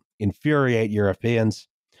will infuriate Europeans.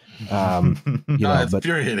 It's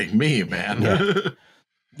infuriating me, man. Yeah.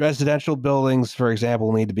 Residential buildings, for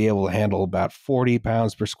example, need to be able to handle about 40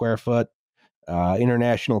 pounds per square foot.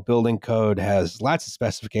 International Building Code has lots of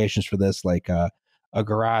specifications for this, like a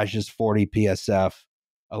garage is 40 PSF.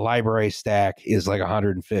 A library stack is like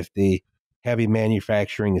 150. Heavy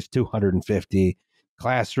manufacturing is 250.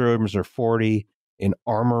 Classrooms are 40. An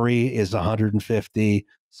armory is 150.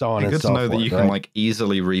 So on and so forth. Good to know that you can like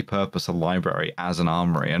easily repurpose a library as an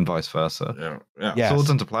armory and vice versa. Yeah. Yes. Swords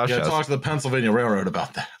into plowshares. Yeah, talk to the Pennsylvania Railroad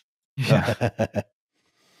about that.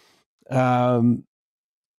 And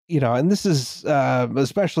this is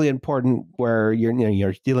especially important where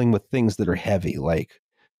you're dealing with things that are heavy, like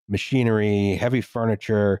machinery, heavy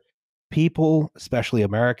furniture. People, especially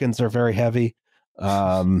Americans, are very heavy.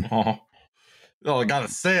 I gotta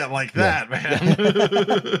say it like that, man.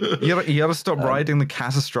 you gotta stop riding the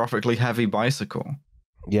catastrophically heavy bicycle.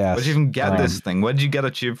 Yes. Where'd you even get this thing? Where'd you get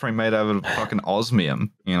a tube frame made out of fucking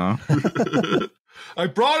osmium? I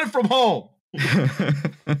brought it from home.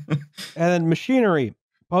 And then machinery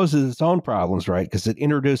poses its own problems, right? Because it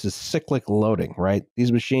introduces cyclic loading, right?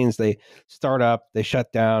 These machines, they start up, they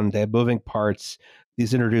shut down, they have moving parts.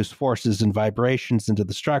 These introduce forces and vibrations into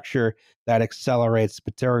the structure that accelerates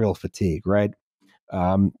material fatigue, right?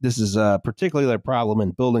 This is particularly a problem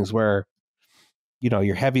in buildings where,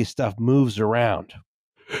 your heavy stuff moves around.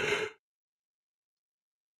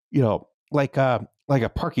 Like a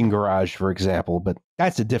parking garage, for example, but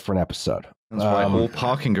that's a different episode. That's why all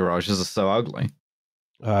parking garages are so ugly.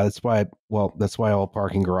 That's why all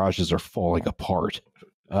parking garages are falling apart.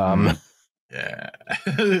 Yeah.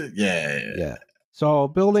 So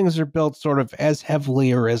buildings are built sort of as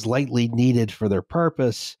heavily or as lightly needed for their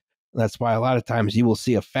purpose. That's why a lot of times you will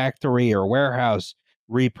see a factory or warehouse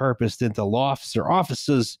repurposed into lofts or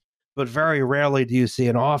offices, but very rarely do you see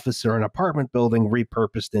an office or an apartment building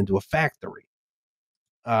repurposed into a factory.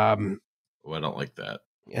 I don't like that.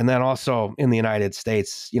 And then also in the United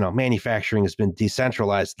States, manufacturing has been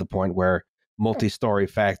decentralized to the point where multi-story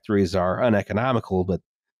factories are uneconomical, but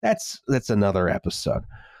that's another episode.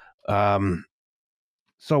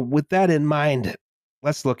 So with that in mind,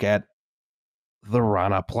 let's look at the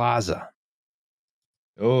Rana Plaza.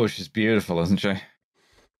 Oh, she's beautiful, isn't she?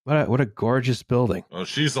 What a gorgeous building. Oh,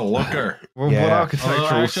 she's a looker. What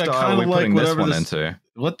architectural style are we putting this one into?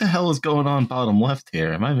 What the hell is going on bottom left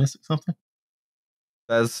here? Am I missing something?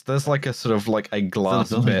 There's like a sort of like a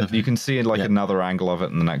glass bit. You can see another angle of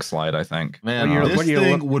it in the next slide, I think. Man, this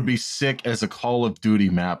thing would be sick as a Call of Duty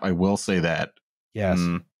map. I will say that. Yes.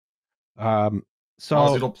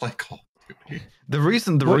 So it'll play Call of Duty. The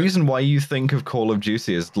reason why you think of Call of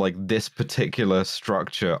Duty is like this particular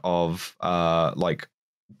structure of like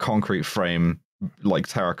concrete frame, like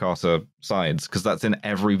terracotta sides, because that's in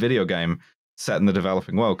every video game set in the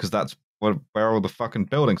developing world, because that's where all the fucking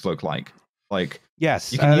buildings look like. Like,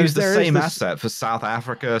 yes, you can use the same asset for South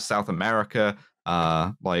Africa, South America,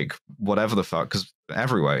 like whatever the fuck, because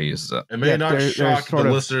everywhere uses it. It may not shock the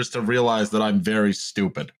listeners to realize that I'm very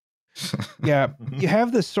stupid. Yeah, you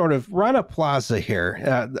have this sort of Rana Plaza here.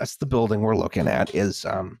 That's the building we're looking at.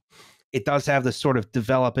 It does have this sort of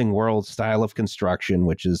developing world style of construction,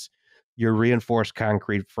 which is your reinforced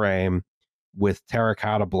concrete frame with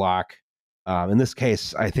terracotta block. In this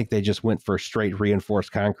case, I think they just went for straight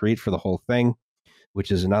reinforced concrete for the whole thing,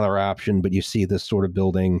 which is another option. But you see this sort of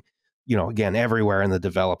building, again, everywhere in the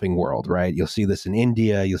developing world, right? You'll see this in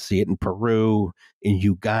India, you'll see it in Peru, in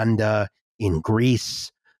Uganda, in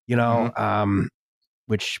Greece,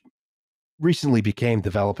 which recently became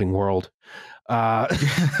developing world. You can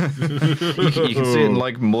see it in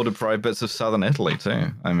like more deprived bits of southern Italy too.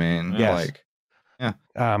 I mean,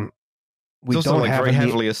 we it's also like very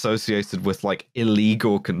heavily associated with like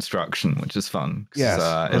illegal construction, which is fun.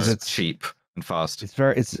 Yes, it's cheap and fast. It's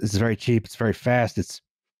very cheap. It's very fast. It's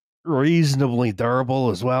reasonably durable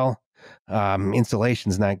as well.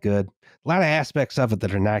 Insulation's not good. A lot of aspects of it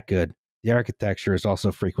that are not good. The architecture is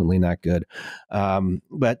also frequently not good.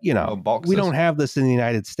 But we don't have this in the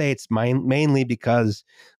United States, mainly because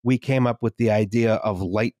we came up with the idea of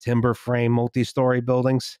light timber frame multi-story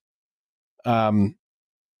buildings.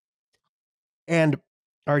 And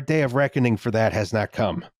our day of reckoning for that has not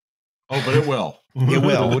come. Oh, but it will. It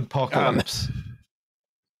will. Woodpocalypse.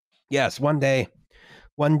 Yes, one day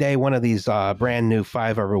one day one of these brand new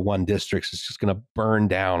 5/1 districts is just going to burn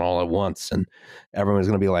down all at once, and everyone's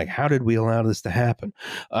going to be like, how did we allow this to happen?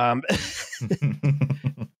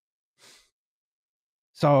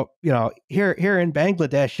 So, here in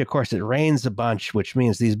Bangladesh, of course, it rains a bunch, which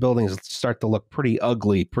means these buildings start to look pretty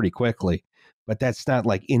ugly pretty quickly. But that's not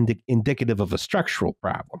like indicative of a structural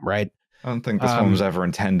problem, right? I don't think this one was ever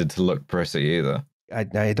intended to look pretty either. I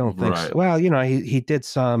don't think so. Well, he did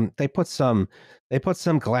some. They put some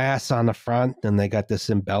glass on the front, and they got this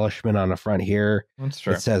embellishment on the front here. That's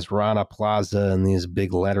true. It says Rana Plaza and these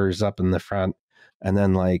big letters up in the front, and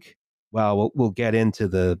then we'll get into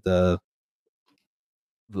the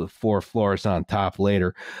 4 floors on top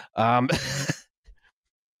later.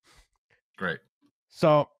 Great.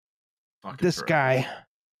 So this guy,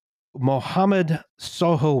 Mohammed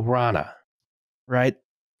Sohail Rana, right?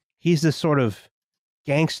 He's this sort of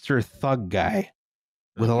gangster thug guy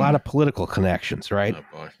with a lot of political connections, right?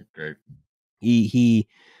 Oh boy, great. He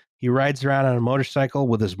rides around on a motorcycle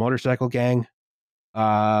with his motorcycle gang,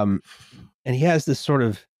 and he has this sort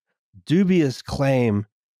of dubious claim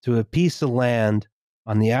to a piece of land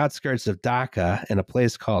on the outskirts of Dhaka in a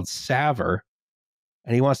place called Savar,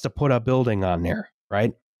 and he wants to put a building on there,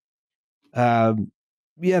 right?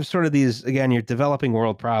 You have sort of these, again, your developing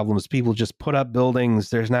world problems. People just put up buildings.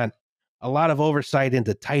 There's not a lot of oversight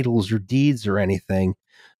into titles or deeds or anything.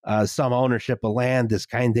 Some ownership of land is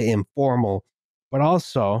kind of informal, but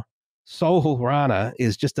also Sohail Rana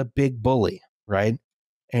is just a big bully, right?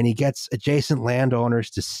 And he gets adjacent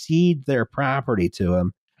landowners to cede their property to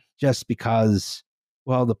him just because,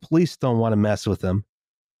 well, the police don't want to mess with him.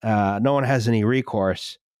 No one has any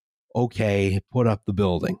recourse. Okay, put up the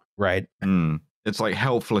building, right? It's like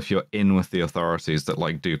helpful if you're in with the authorities that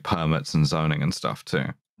like do permits and zoning and stuff too.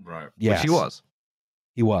 Right. Yes. Which he was.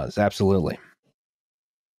 He was, absolutely.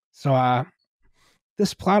 So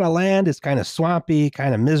this plot of land is kind of swampy,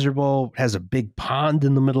 kind of miserable. It has a big pond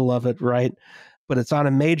in the middle of it, right? But it's on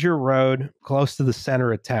a major road close to the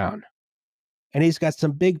center of town. And he's got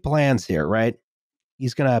some big plans here, right?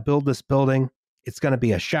 He's going to build this building. It's going to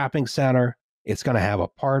be a shopping center. It's going to have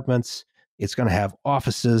apartments. It's going to have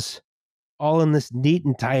offices, all in this neat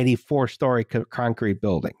and tidy 4-story concrete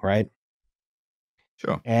building, right?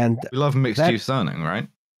 Sure. And we love mixed-use zoning, right?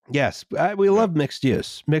 Yes, we love mixed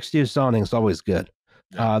use. Mixed-use zoning is always good.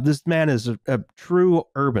 Yeah. This man is a true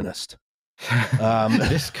urbanist.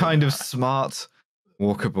 This kind of smart,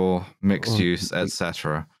 walkable, mixed-use,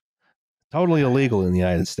 etc. Totally illegal in the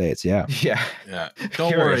United States, yeah. Yeah.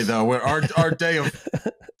 Don't worry, though. Our day of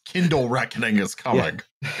Kindle reckoning is coming.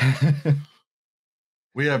 Yeah.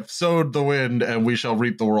 We have sowed the wind, and we shall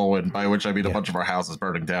reap the whirlwind, by which I mean a bunch of our houses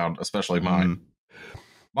burning down, especially mine.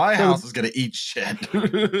 My house is going to eat shit.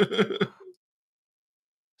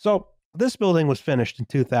 So this building was finished in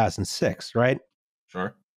 2006, right?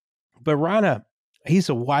 Sure. But Rana, he's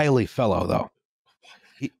a wily fellow, though.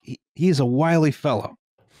 He's a wily fellow.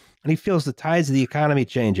 And he feels the tides of the economy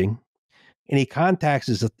changing, and he contacts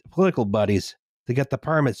his political buddies to get the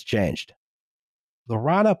permits changed. The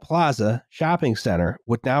Rana Plaza shopping center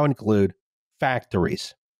would now include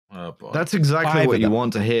factories. Oh, boy. That's exactly what you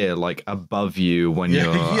want to hear, like above you when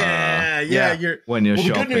you're when you're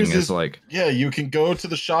shopping. Is like, you can go to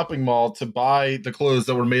the shopping mall to buy the clothes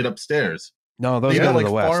that were made upstairs. No, those are like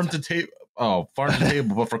farm to table. Oh, farm to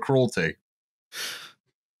table, but for cruelty.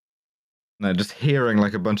 No, just hearing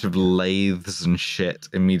like a bunch of lathes and shit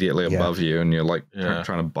immediately above you, and you're like trying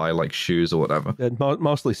to buy like shoes or whatever.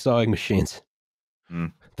 Mostly sewing machines.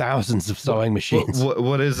 Thousands of sewing machines.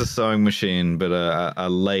 What is a sewing machine but a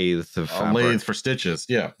lathe of fabric? A lathe for stitches.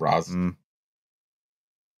 Yeah, Roz.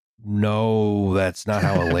 No, that's not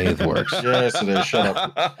how a lathe works. Yes, it is. Shut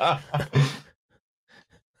up. A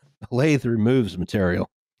lathe removes material.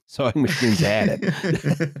 Sewing machines add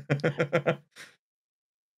it.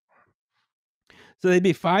 So they'd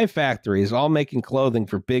be 5 factories, all making clothing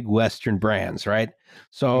for big Western brands, right?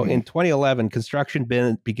 So in 2011, construction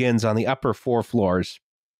begins on the upper 4 floors.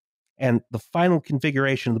 And the final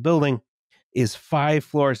configuration of the building is 5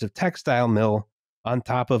 floors of textile mill on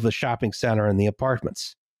top of a shopping center and the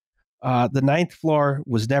apartments. The 9th floor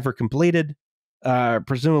was never completed,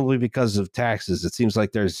 presumably because of taxes. It seems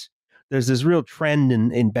like there's this real trend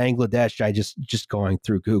in Bangladesh. I just going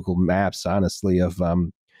through Google Maps, honestly, of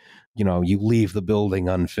you leave the building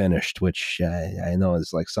unfinished, which I know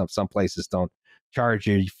is like some places don't charge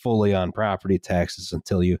you fully on property taxes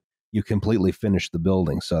until you completely finish the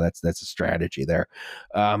building. So that's a strategy there.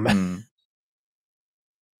 But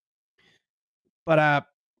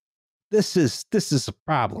this is a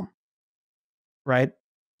problem, right?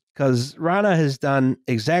 Because Rana has done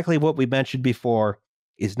exactly what we mentioned before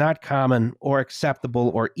is not common or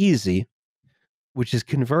acceptable or easy, which is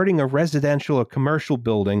converting a residential or commercial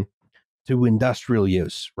building to industrial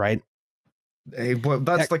use, right? Well,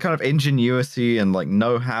 that's the kind of ingenuity and like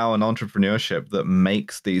know-how and entrepreneurship that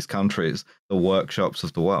makes these countries the workshops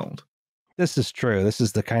of the world. This is true. This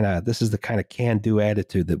is the kind of can-do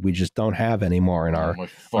attitude that we just don't have anymore in our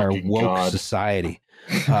woke society.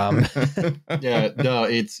 Yeah, no,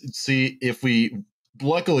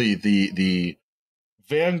 luckily the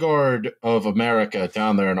vanguard of America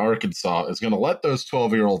down there in Arkansas is going to let those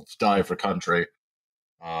 12-year-olds die for country,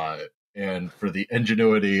 and for the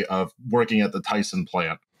ingenuity of working at the Tyson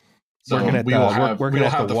plant. So we'll have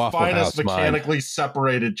the finest mechanically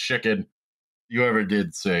separated chicken you ever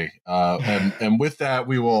did see. And with that,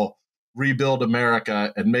 we will rebuild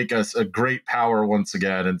America and make us a great power once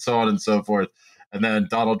again, and so on and so forth. And then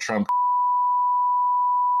Donald Trump.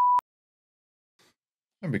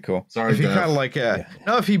 That'd be cool. Sorry, if he kind of like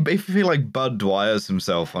no, if he like Bud Dwyer's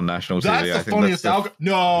himself on national TV. That's the funniest.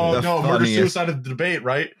 Murder suicide of the debate,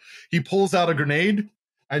 right? He pulls out a grenade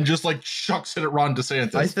and just like chucks it at Ron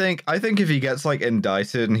DeSantis. I think if he gets like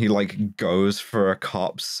indicted and he like goes for a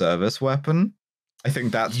cop's service weapon, I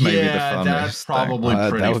think that's maybe the funniest. That's probably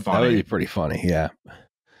pretty funny. That would be pretty funny, yeah.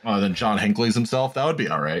 Then John Hinckley's himself, that would be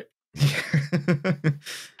all right.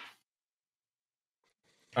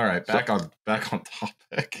 All right, back on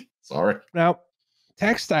topic. Sorry. Now,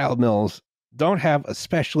 textile mills don't have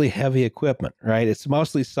especially heavy equipment, right? It's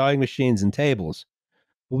mostly sewing machines and tables.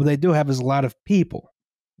 But what they do have is a lot of people,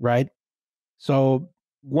 right? So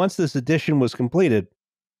once this addition was completed,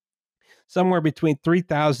 somewhere between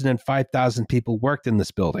 3,000 and 5,000 people worked in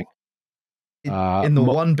this building. In the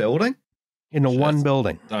one building? In the one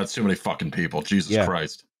building. That's too many fucking people. Jesus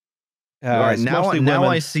Christ. Right, now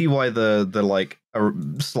I see why the like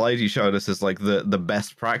slide you showed us is like the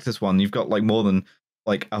best practice one. You've got like more than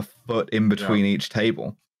like a foot in between each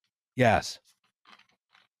table. Yes.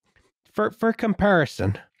 For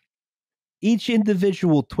comparison, each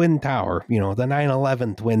individual twin tower, the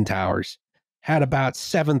 9/11 twin towers, had about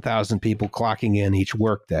 7,000 people clocking in each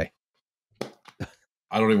workday.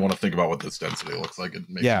 I don't even want to think about what this density looks like. It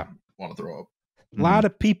makes me want to throw up. A lot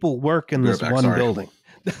of people work in this one building.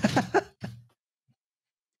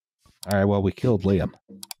 All right, well, we killed Liam.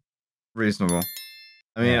 Reasonable.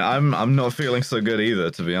 I mean, I'm not feeling so good either,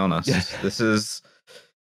 to be honest. This is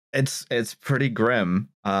it's pretty grim.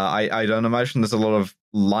 I don't imagine there's a lot of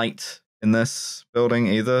light in this building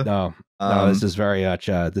either. No, this is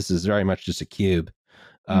very much just a cube.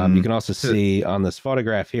 You can also see on this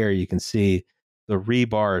photograph here, you can see the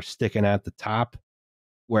rebar sticking out the top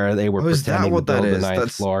where they were pretending to build the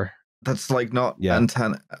ninth floor. That's like not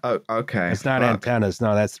antenna. Oh, okay. It's not antennas.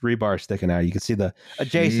 No, that's rebar sticking out. You can see the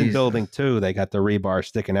adjacent building too. They got the rebar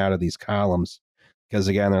sticking out of these columns because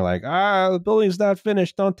again, they're like, the building's not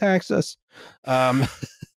finished. Don't tax us.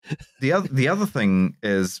 The other thing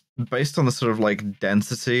is based on the sort of like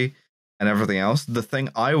density and everything else. The thing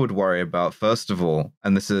I would worry about first of all,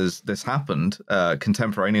 and this happened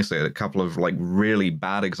contemporaneously. A couple of like really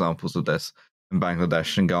bad examples of this in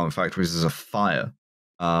Bangladesh and garment factories is a fire.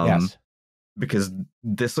 Yes. Because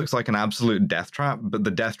this looks like an absolute death trap, but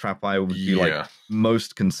the death trap I would be like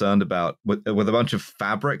most concerned about with a bunch of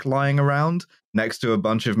fabric lying around next to a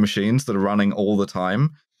bunch of machines that are running all the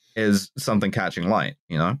time is something catching light,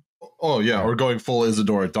 Oh yeah, or going full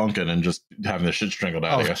Isadora Duncan and just having the shit strangled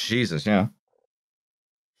out of you. Jesus, yeah.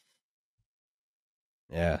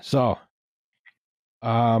 Yeah. So,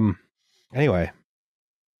 anyway,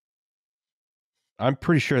 I'm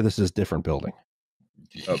pretty sure this is a different building.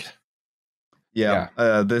 This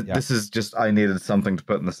is just I needed something to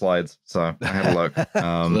put in the slides, so I had a look.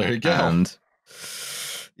 So there you go. And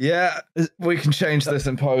we can change this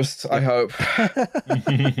in post. I hope.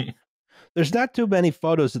 There's not too many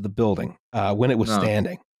photos of the building when it was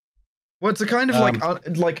standing. Well, it's a kind of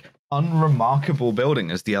like unremarkable building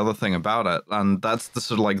is the other thing about it, and that's the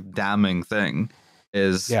sort of like damning thing.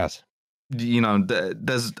 Is there's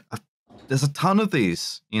a ton of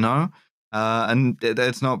these, and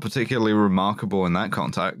it's not particularly remarkable in that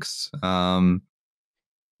context. It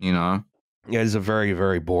is a very,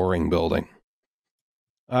 very boring building.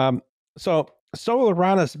 So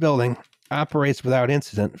Rana's building operates without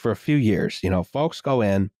incident for a few years. Folks go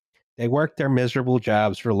in, they work their miserable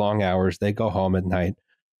jobs for long hours, they go home at night,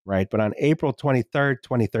 right? But on April 23rd,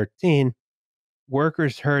 2013,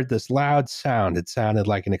 workers heard this loud sound. It sounded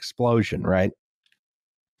like an explosion, right?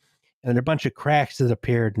 And a bunch of cracks that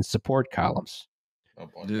appeared in support columns. Oh,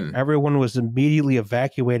 boy. Everyone was immediately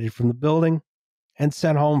evacuated from the building and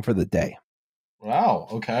sent home for the day. Wow.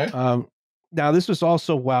 Okay. Now, this was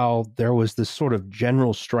also while there was this sort of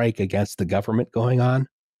general strike against the government going on,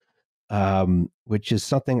 which is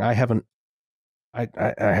something I haven't. I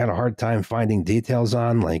had a hard time finding details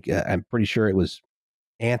on. Like, I'm pretty sure it was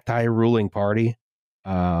anti-ruling party,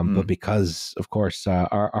 but because, of course,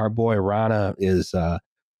 our boy Rana is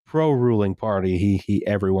pro-ruling party, he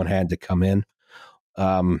everyone had to come in.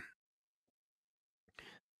 But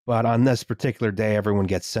on this particular day, everyone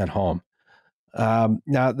gets sent home.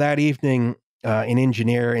 Now, that evening, an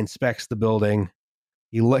engineer inspects the building.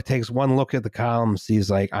 He takes one look at the columns.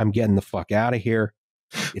 He's like, I'm getting the fuck out of here.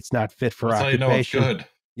 It's not fit for That's occupation. How you know it's good.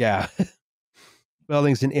 Yeah.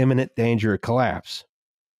 Building's in imminent danger of collapse.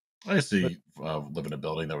 I used to live in a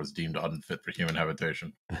building that was deemed unfit for human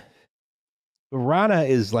habitation. But Rana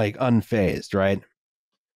is like unfazed, right?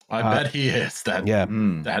 I bet he is. That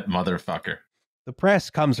motherfucker. The press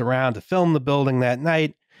comes around to film the building that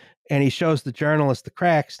night, and he shows the journalist the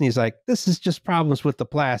cracks, and he's like, this is just problems with the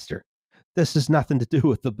plaster. This has nothing to do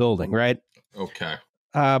with the building, right? Okay.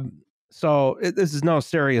 So this is no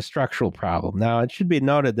serious structural problem. Now, it should be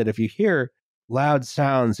noted that if you hear loud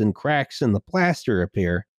sounds and cracks in the plaster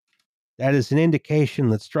appear, that is an indication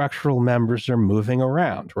that structural members are moving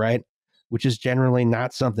around, right? Which is generally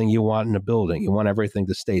not something you want in a building. You want everything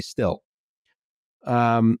to stay still.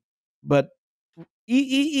 But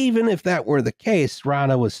even if that were the case,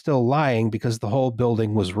 Rana was still lying because the whole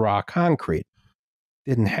building was raw concrete.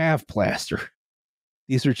 Didn't have plaster.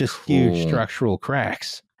 These are just huge structural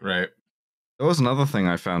cracks. Right. There was another thing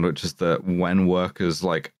I found, which is that when workers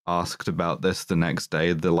asked about this the next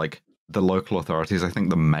day, the local authorities, I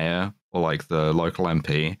think the mayor or the local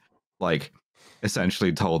MP,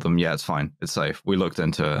 essentially told them, yeah, it's fine, it's safe. We looked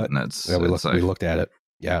into it, and it's we looked at it.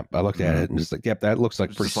 Yeah, I looked at it and just yep, that looks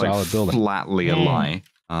like a pretty solid building. Flatly a lie.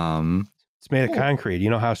 It's made of concrete.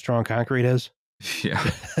 You know how strong concrete is? Yeah.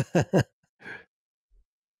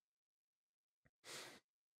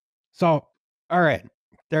 So, all right,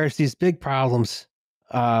 there's these big problems.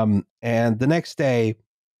 And the next day,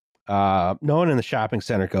 no one in the shopping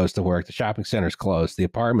center goes to work. The shopping center's closed. The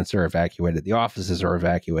apartments are evacuated. The offices are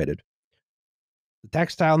evacuated. The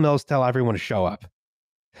textile mills tell everyone to show up.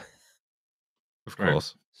 Of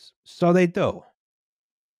course. So they do.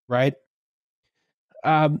 Right?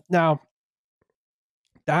 Now,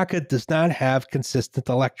 Dhaka does not have consistent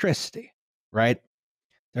electricity. Right?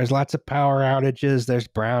 There's lots of power outages. There's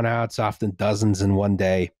brownouts, often dozens in one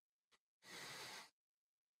day.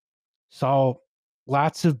 So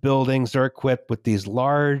lots of buildings are equipped with these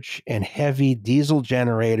large and heavy diesel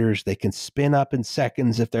generators. They can spin up in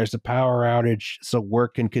seconds if there's a power outage, so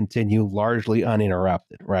work can continue largely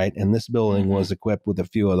uninterrupted, right? And this building was equipped with a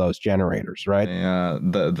few of those generators, right? Yeah,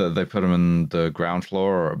 they put them in the ground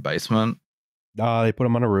floor or a basement? No, they put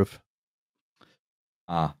them on a roof.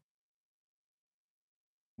 Ah.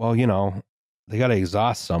 Well, they got to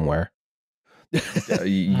exhaust somewhere.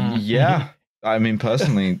 Yeah. I mean,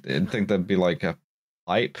 personally, I think that'd be like a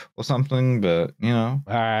pipe or something, but, I'm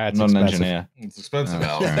not an engineer. It's expensive,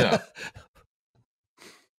 Al. Yeah.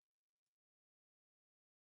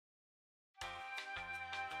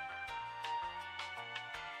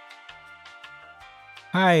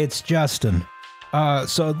 Hi, it's Justin.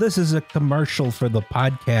 So this is a commercial for the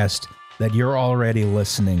podcast that you're already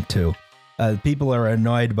listening to. People are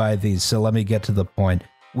annoyed by these, so let me get to the point.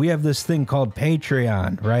 We have this thing called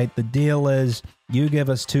Patreon, right? The deal is you give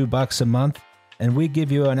us $2 a month, and we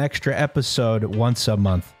give you an extra episode once a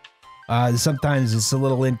month. Sometimes it's a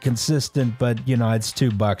little inconsistent, but, it's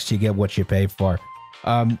 $2. You get what you pay for.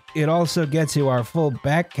 It also gets you our full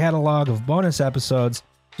back catalog of bonus episodes,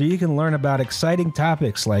 so you can learn about exciting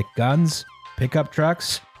topics like guns, pickup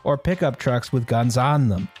trucks, or pickup trucks with guns on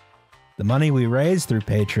them. The money we raise through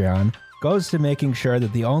Patreon goes to making sure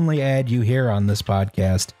that the only ad you hear on this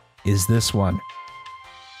podcast is this one.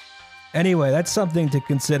 Anyway, that's something to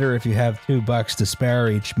consider if you have $2 to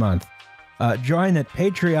spare each month. Join at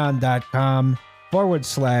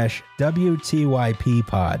patreon.com/WTYP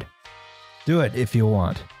pod. Do it if you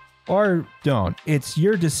want. Or don't. It's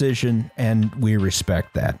your decision, and we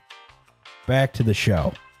respect that. Back to the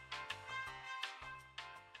show.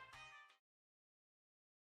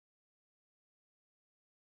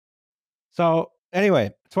 So,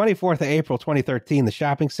 anyway, 24th of April, 2013, the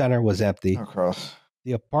shopping center was empty. Across.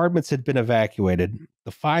 The apartments had been evacuated.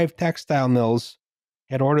 The 5 textile mills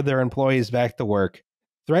had ordered their employees back to work,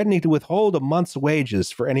 threatening to withhold a month's wages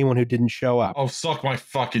for anyone who didn't show up. Oh, suck my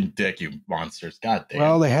fucking dick, you monsters. God damn.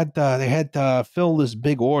 Well, they had to fill this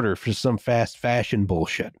big order for some fast fashion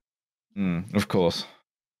bullshit. Of course.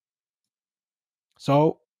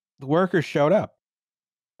 So the workers showed up,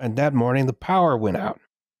 and that morning the power went out.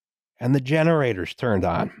 and the generators turned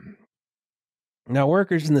on. Now,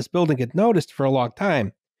 workers in this building had noticed for a long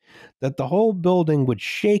time that the whole building would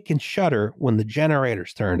shake and shudder when the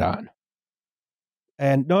generators turned on.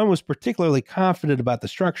 And no one was particularly confident about the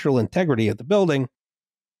structural integrity of the building,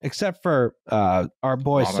 except for our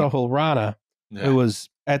boy Sohel Rana, who was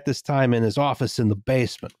at this time in his office in the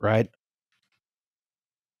basement, right?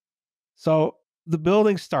 So the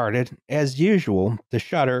building started, as usual, to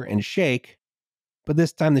shudder and shake, but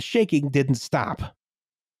this time the shaking didn't stop.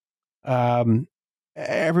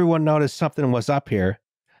 Everyone noticed something was up here,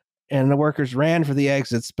 and the workers ran for the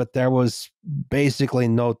exits, but there was basically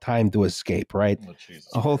no time to escape, right?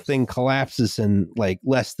 The whole thing collapses in like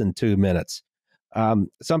less than 2 minutes.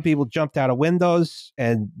 Some people jumped out of windows,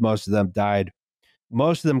 and most of them died.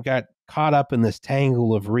 Most of them got caught up in this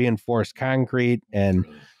tangle of reinforced concrete, and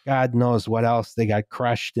God knows what else. They got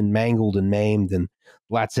crushed and mangled and maimed in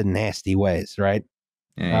lots of nasty ways, right?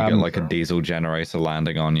 Yeah, you get like a diesel generator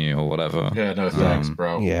landing on you or whatever. Yeah, no thanks,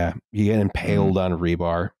 bro. Yeah, you get impaled on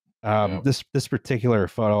rebar. This particular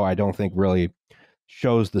photo, I don't think really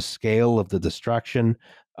shows the scale of the destruction,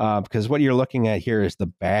 because what you're looking at here is the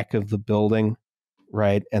back of the building,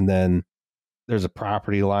 right? And then there's a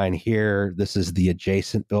property line here. This is the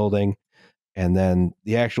adjacent building. And then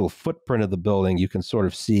the actual footprint of the building, you can sort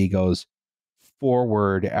of see goes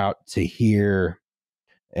forward out to here.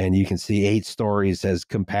 And you can see 8 stories as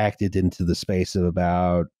compacted into the space of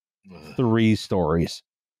about 3 stories.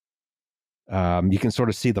 You can sort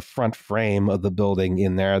of see the front frame of the building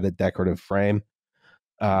in there, the decorative frame.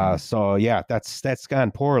 So yeah, that's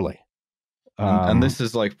gone poorly. And this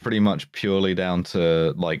is like pretty much purely down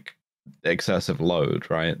to like excessive load,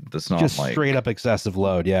 right? That's not just like straight up excessive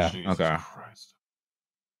load. Yeah. Jesus Okay. Christ.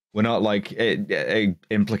 We're not like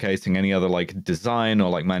implicating any other like design or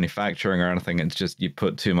like manufacturing or anything. It's just you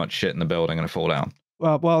put too much shit in the building and it fall down.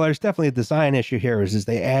 Well, there's definitely a design issue here. Is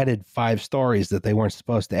they added 5 stories that they weren't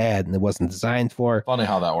supposed to add, and it wasn't designed for. Funny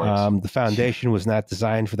how that works. The foundation was not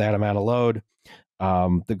designed for that amount of load.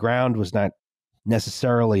 The ground was not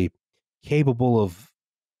necessarily capable of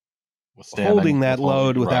holding that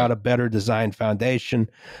load without a better designed foundation.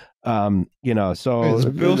 So it's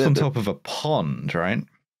built on top of a pond, right?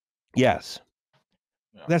 Yes.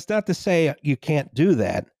 Yeah. That's not to say you can't do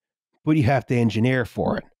that, but you have to engineer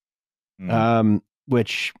for it.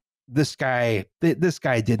 Which this guy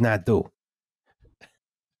did not do.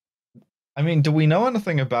 I mean, do we know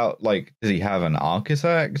anything about, like, did he have an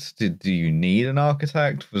architect? Do you need an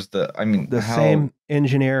architect? Was the same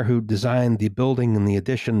engineer who designed the building and the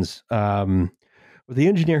additions, the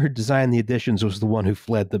engineer who designed the additions was the one who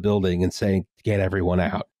fled the building and saying, get everyone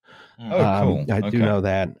out. Oh, cool. I do know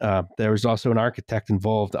that. There was also an architect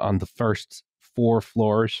involved on the first 4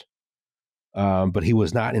 floors, but he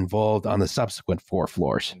was not involved on the subsequent 4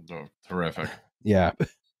 floors. Oh, terrific. Yeah.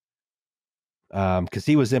 Because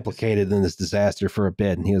he was implicated in this disaster for a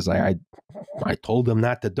bit, and he was like, I told them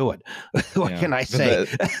not to do it. What can I say?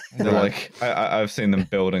 They're like, I've seen them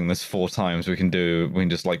building this 4 times. We can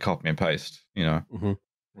just like copy and paste, you know? Mm-hmm.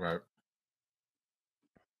 Right.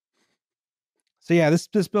 So yeah, this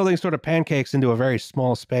building sort of pancakes into a very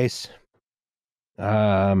small space.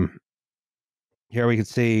 Here we can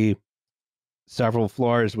see several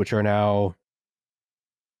floors, which are now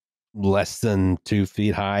less than 2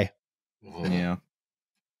 feet high. Yeah.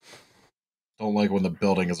 Don't like when the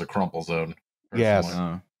building is a crumple zone. Yes.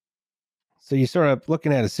 So you're sort of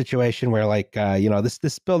looking at a situation where, like,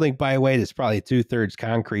 this building by weight is probably 2/3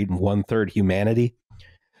 concrete and 1/3 humanity.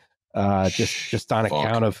 Just on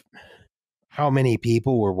account of how many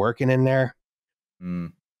people were working in there.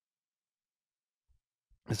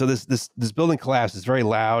 So this building collapse is very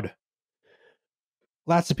loud.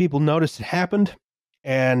 Lots of people noticed it happened,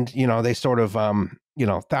 and they sort of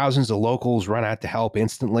thousands of locals run out to help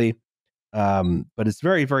instantly. But it's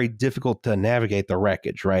very, very difficult to navigate the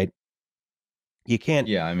wreckage, right? You can't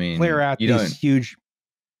clear out these huge.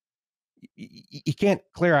 You can't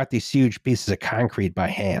clear out these huge pieces of concrete by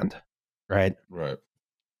hand, right? Right.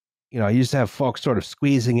 You just have folks sort of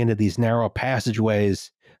squeezing into these narrow passageways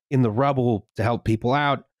in the rubble to help people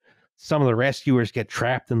out. Some of the rescuers get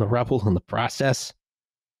trapped in the rubble in the process.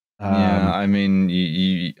 I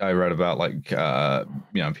read about like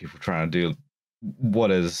people trying to do what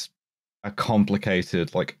is a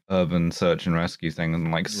complicated like urban search and rescue thing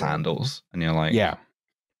and like sandals, and you're like, yeah,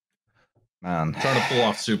 man, trying to pull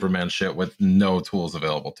off Superman shit with no tools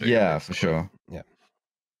available to you. Yeah, for sure. Yeah.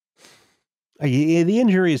 The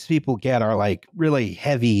injuries people get are like really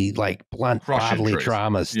heavy, like blunt bodily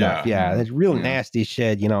trauma stuff. Yeah, it's real nasty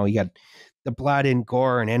shit. You got the blood and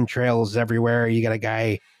gore and entrails everywhere. You got a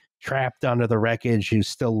guy trapped under the wreckage who's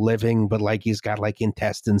still living, but like he's got like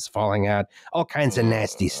intestines falling out, all kinds of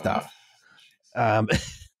nasty stuff. And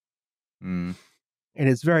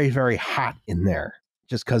it's very, very hot in there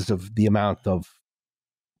just because of the amount of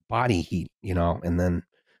body heat, and then,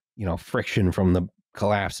 friction from the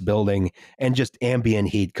collapsed building and just ambient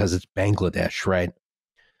heat because it's Bangladesh, right?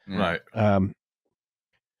 Right.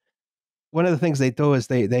 One of the things they do is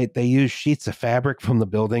they use sheets of fabric from the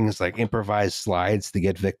buildings, like improvised slides to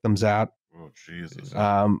get victims out. Oh, Jesus.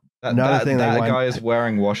 Another thing that guy is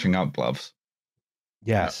wearing washing up gloves.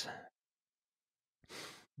 Yes. Yep.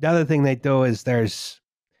 The other thing they do is there's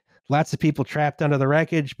lots of people trapped under the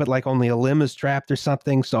wreckage, but like only a limb is trapped or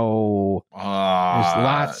something. So there's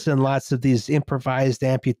lots and lots of these improvised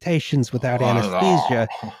amputations without anesthesia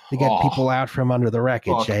to get people out from under the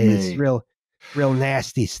wreckage. It's real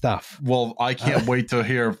nasty stuff. Well, I can't wait to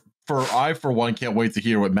hear. I, for one, can't wait to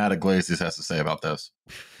hear what Matt Iglesias has to say about this.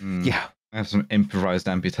 Yeah. I have some improvised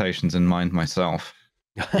amputations in mind myself.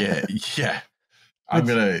 Yeah.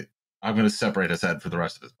 I'm gonna separate his head for the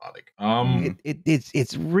rest of his body.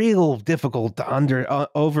 It's real difficult to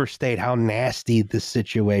overstate how nasty this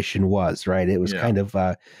situation was, right? It was kind of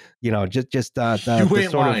you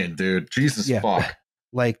ain't lying, dude. Jesus fuck.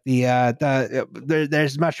 Like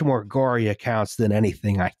there's much more gory accounts than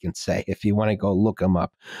anything I can say. If you want to go look them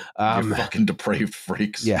up, you fucking depraved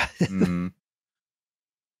freaks. Yeah. And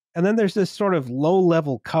then there's this sort of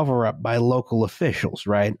low-level cover-up by local officials,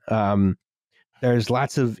 right? There's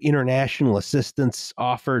lots of international assistance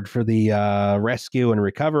offered for the rescue and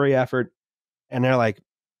recovery effort, and they're like,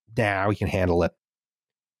 "Nah, we can handle it,"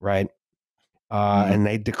 right? And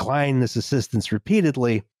they decline this assistance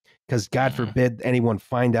repeatedly because, God forbid, anyone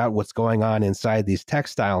find out what's going on inside these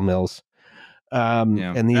textile mills.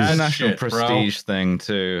 And these a national prestige thing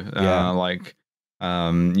too.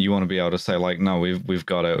 You want to be able to say like, no, we've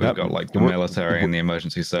got it. We've got like the military and the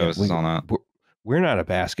emergency services on it. We're not a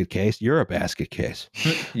basket case. You're a basket case.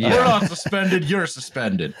 We're not suspended. You're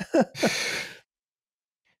suspended.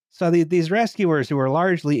 So these rescuers who are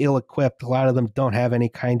largely ill-equipped, a lot of them don't have any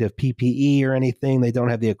kind of PPE or anything. They don't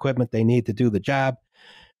have the equipment they need to do the job.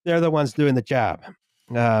 They're the ones doing the job.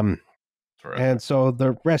 And so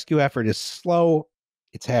the rescue effort is slow.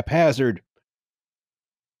 It's haphazard.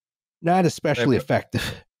 Not especially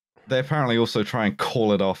effective. They apparently also try and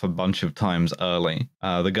call it off a bunch of times early.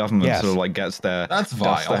 The government sort of like gets their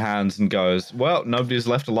hands and goes, well, nobody's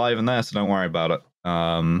left alive in there, so don't worry about it.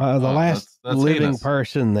 The last living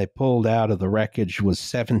person they pulled out of the wreckage was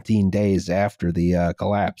 17 days after the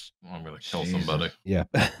collapse. I'm going to kill somebody. Yeah.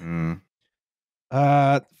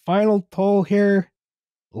 Final toll here,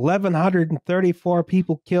 1,134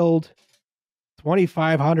 people killed,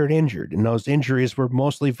 2,500 injured, and those injuries were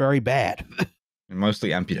mostly very bad.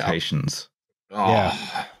 Mostly amputations. Yeah.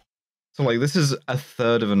 So like this is a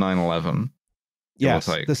third of a 9/11. Yes,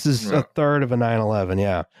 this is a third of a 9/11,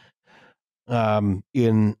 yeah.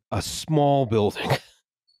 In a small building.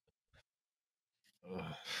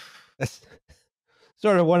 That's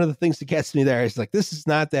sort of one of the things that gets me there. Is like, this is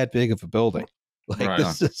not that big of a building. Like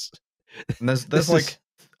this is... And there's like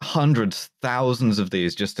hundreds, thousands of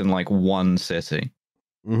these just in like one city.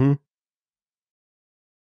 Mm-hmm.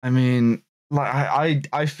 I mean, like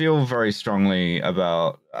I feel very strongly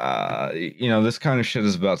about this kind of shit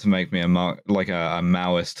is about to make me a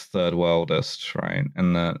Maoist third worldist, right?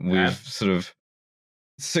 And that we've sort of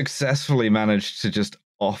successfully managed to just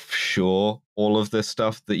offshore all of this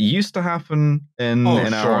stuff that used to happen in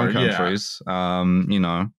our own countries.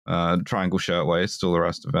 Triangle Shirtwaist, all the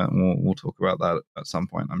rest of it. And we'll talk about that at some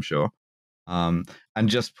point, I'm sure. And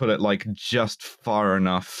just put it like just far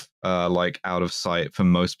enough like out of sight for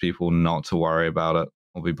most people not to worry about it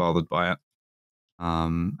or be bothered by it.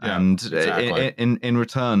 In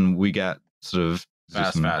return we get sort of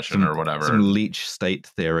fast fashion or whatever, some leech state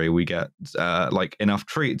theory. We get like enough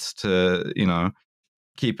treats to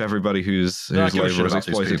keep everybody who's labor is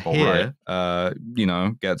exploited here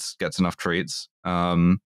gets enough treats.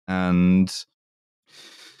 This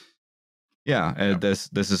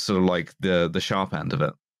is sort of like the sharp end of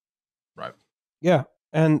it. Right. Yeah.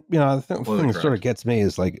 And, the thing that sort of gets me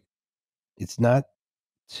is like, it's not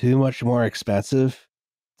too much more expensive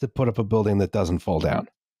to put up a building that doesn't fall down.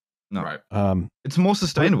 No. Right. It's more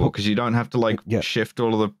sustainable because you don't have to shift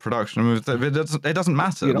all of the production. It doesn't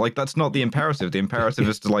matter. Like, that's not the imperative. The imperative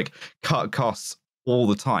is to like cut costs all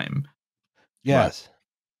the time. Yes. Right.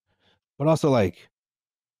 But also like,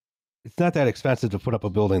 it's not that expensive to put up a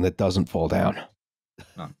building that doesn't fall down.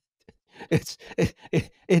 No. It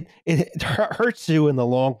hurts you in the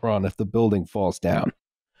long run if the building falls down.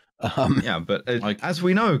 Yeah, but as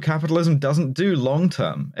we know, capitalism doesn't do long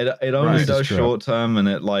term. It only does short term, and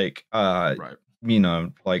it you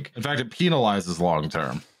know, like in fact, it penalizes long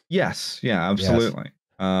term. Yes, yeah, absolutely.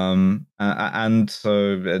 Yes. And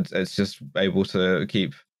so it's just able to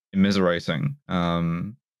keep immiserating.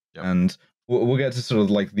 And we'll get to sort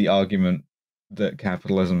of like the argument that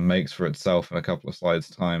capitalism makes for itself in a couple of slides'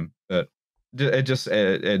 time. But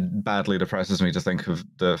it badly depresses me to think of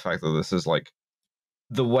the fact that this is like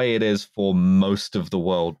the way it is for most of the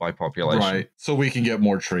world by population. Right. So we can get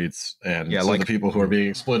more treats, and so like the people who are being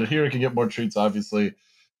exploited here can get more treats. Obviously,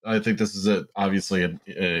 I think this is obviously an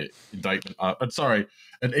indictment.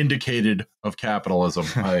 An indicated of capitalism.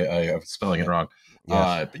 I'm spelling it wrong.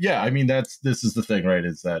 Yes. But yeah, I mean this is the thing, right?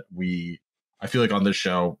 Is that I feel like on this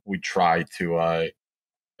show we try to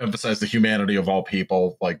emphasize the humanity of all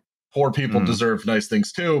people. Like poor people deserve nice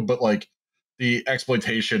things too, but like the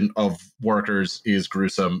exploitation of workers is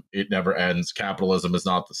gruesome. It never ends. Capitalism is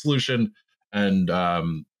not the solution. And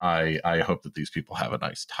I hope that these people have a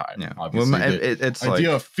nice time. Yeah. Obviously, it's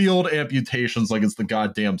idea of field amputations like it's the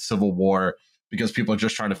goddamn Civil War because people are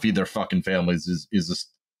just trying to feed their fucking families is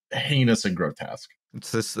just heinous and grotesque.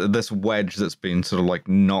 It's this wedge that's been sort of like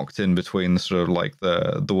knocked in between sort of like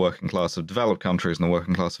the working class of developed countries and the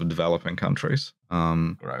working class of developing countries.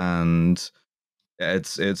 Right. And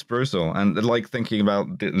it's brutal. And like thinking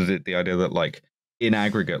about the idea that like in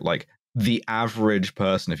aggregate, like the average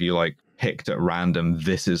person, if you like picked at random,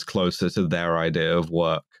 this is closer to their idea of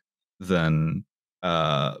work than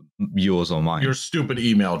yours or mine. Your stupid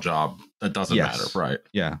email job that doesn't matter, right?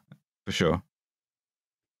 Yeah, for sure.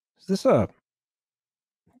 Is this a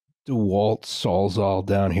DeWalt Sawzall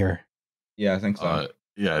down here? Yeah, I think so.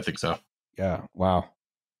 Yeah, I think so. Yeah, wow.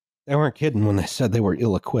 They weren't kidding when they said they were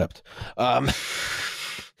ill-equipped.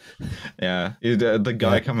 Yeah, the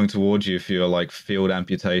guy coming towards you for your like field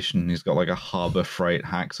amputation, he's got like a Harbor Freight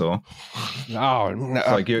hacksaw. Oh, no. It's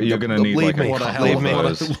like you're gonna need like a couple of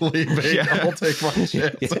those. I'll take my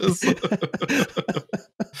chances.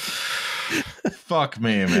 Fuck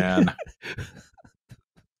me, man.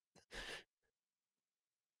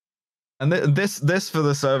 And this for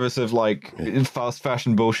the service of like fast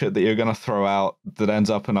fashion bullshit that you're gonna throw out that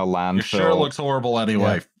ends up in a landfill. Your shirt looks horrible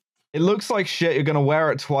anyway. Yeah. It looks like shit. You're gonna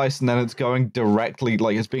wear it twice, and then it's going directly,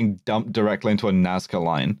 like it's being dumped directly into a Nazca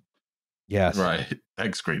line. Yes. Right.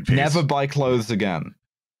 Thanks, Greenpeace. Never buy clothes again.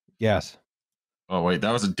 Yes. Oh wait,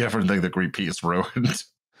 that was a different thing that Greenpeace ruined.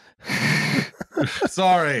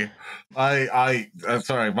 Sorry, I'm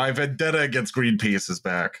sorry. My vendetta against Greenpeace is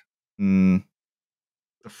back. The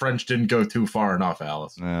French didn't go too far enough,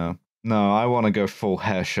 Alice. Yeah. No, I want to go full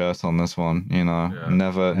hair shirt on this one. You know,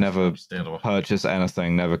 never purchase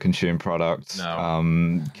anything, never consume products.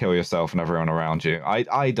 No. Kill yourself and everyone around you.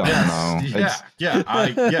 I don't know.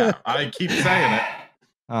 I keep saying it.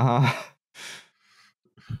 Uh-huh.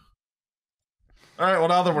 All right. Well,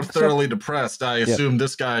 now that we're thoroughly depressed, I assume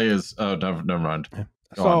this guy is. Oh, never mind.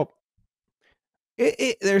 So,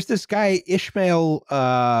 there's this guy Ishmael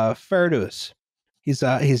Ferdous. He's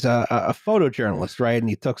a photojournalist, right? And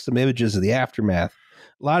he took some images of the aftermath.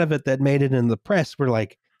 A lot of it that made it in the press were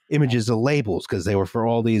like images of labels because they were for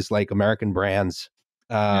all these like American brands.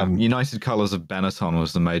 United Colors of Benetton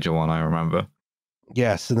was the major one, I remember.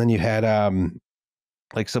 Yes, and then you had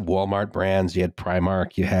like some Walmart brands. You had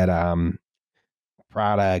Primark. You had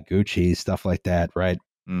Prada, Gucci, stuff like that, right?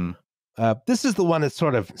 This is the one that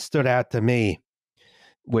sort of stood out to me,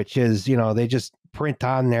 which is, you know, they just print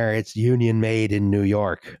on there it's Union made in New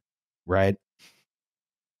York, right?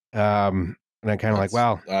 And I'm kind of like,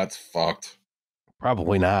 well, that's fucked.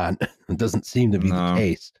 Probably not. It doesn't seem to be the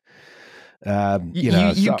case.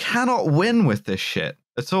 You cannot win with this shit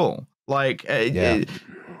at all. Like a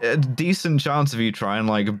decent chance of you try and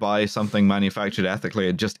like buy something manufactured ethically,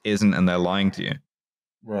 it just isn't, and they're lying to you.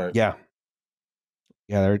 Right. Yeah.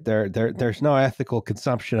 Yeah. There's no ethical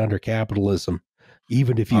consumption under capitalism.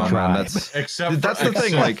 Even if you try, that's the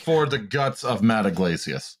thing. Like for the guts of Matt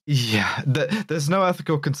Iglesias. Yeah, there's no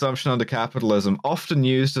ethical consumption under capitalism. Often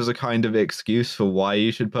used as a kind of excuse for why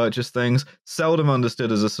you should purchase things. Seldom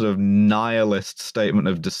understood as a sort of nihilist statement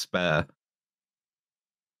of despair.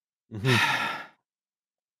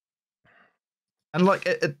 And like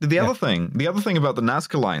the other thing about the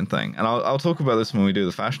Nazca line thing, and I'll talk about this when we do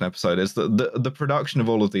the fashion episode, is that the production of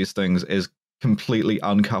all of these things is completely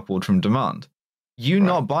uncoupled from demand. You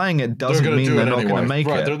not buying it doesn't mean they're not going to make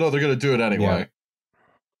it. They're going to do it anyway.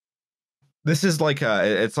 This is like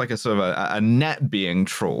it's like a sort of a net being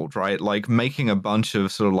trawled, right? Like making a bunch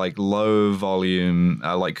of sort of like low volume,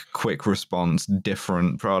 like quick response,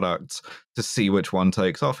 different products to see which one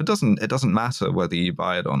takes off. It doesn't matter whether you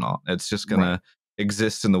buy it or not. It's just gonna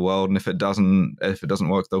exist in the world, and if it doesn't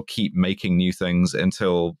work, they'll keep making new things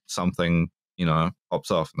until something, you know, pops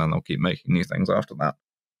off, and then they'll keep making new things after that.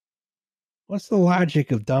 What's the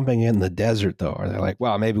logic of dumping it in the desert, though? Are they like,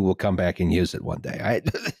 well, maybe we'll come back and use it one day?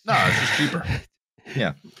 No, it's just cheaper.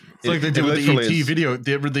 Yeah, it's like they did with the ET video,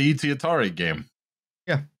 the ET Atari game.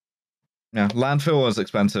 Yeah, landfill was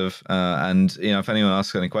expensive, and you know, if anyone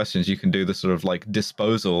asks any questions, you can do the sort of like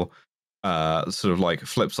disposal, sort of like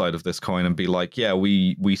flip side of this coin, and be like, yeah,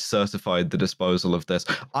 we certified the disposal of this.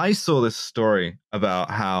 I saw this story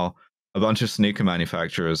about how a bunch of sneaker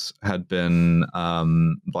manufacturers had been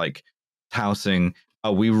like touting,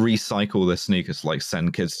 we recycle the sneakers to like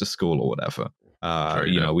send kids to school or whatever.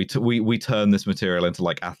 You know, we turn this material into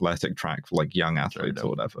like athletic track for like young athletes or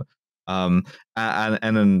whatever. And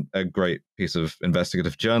then a great piece of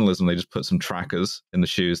investigative journalism, they just put some trackers in the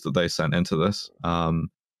shoes that they sent into this,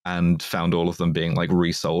 and found all of them being like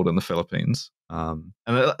resold in the Philippines. And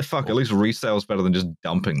fuck, at least resale is better than just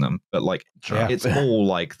dumping them. But like, it's all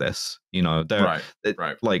like this, you know. They're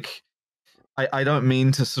like, I don't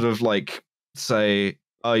mean to sort of like say,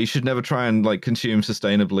 oh, you should never try and like consume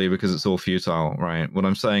sustainably because it's all futile, right? What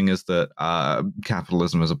I'm saying is that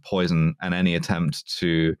capitalism is a poison, and any attempt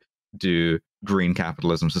to do green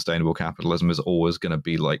capitalism, sustainable capitalism, is always going to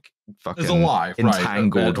be like fucking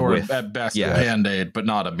entangled with at best a band-aid, but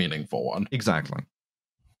not a meaningful one. Exactly.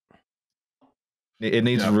 It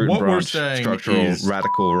needs root and branch structural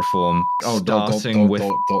radical reform, starting with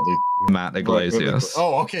Matt Iglesias.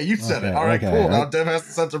 Oh, okay, you said it. All right, cool. Now Dev has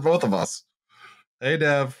to censor both of us. Hey,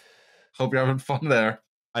 Dev. Hope you're having fun there.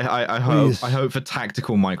 I hope for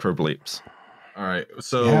tactical micro bleeps. All right,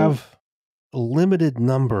 so we have a limited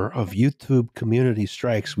number of YouTube community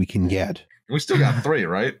strikes we can get. We still got 3,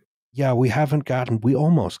 right? Yeah, we haven't gotten. We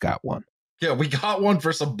almost got one. Yeah, we got one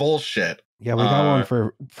for some bullshit. Yeah, we got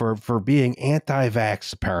one for being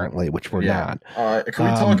anti-vax, apparently, which we're not. Can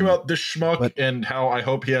we talk about this schmuck and how I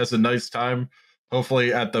hope he has a nice time,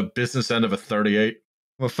 hopefully at the business end of a 38?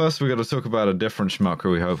 Well, first we got to talk about a different schmuck who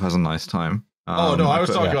we hope has a nice time. I was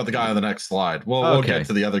talking about the guy on the next slide. We'll get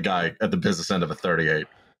to the other guy at the business end of a 38.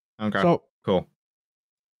 Okay, so cool.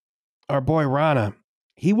 Our boy Rana,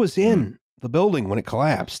 he was in the building when it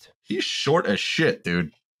collapsed. He's short as shit,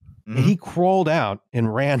 dude. And he crawled out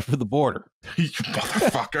and ran for the border. You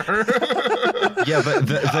motherfucker. Yeah, but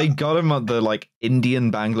they got him at the like Indian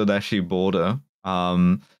Bangladeshi border.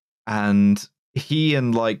 And he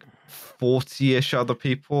and like 40-ish other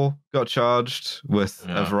people got charged with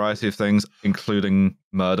a variety of things, including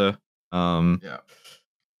murder. I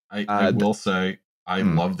will say I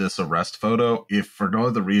love this arrest photo, if for no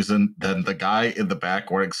other reason than the guy in the back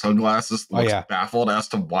wearing sunglasses looks baffled as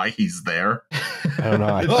to why he's there. I don't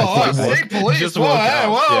know. State police! Whoa!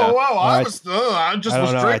 I just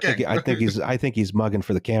was drinking. I think he's mugging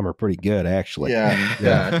for the camera pretty good, actually.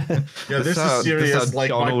 Yeah. This is serious.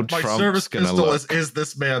 Like my service pistol is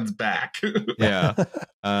this man's back. Yeah.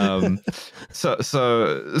 So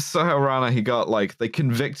how Rana, he got like, they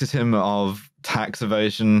convicted him of tax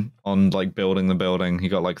evasion on like building the building. He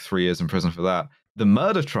got like 3 years in prison for that. The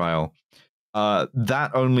murder trial,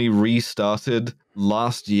 that only restarted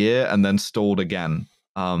last year and then stalled again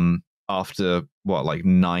after what, like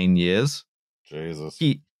 9 years. Jesus.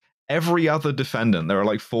 Every other defendant, there are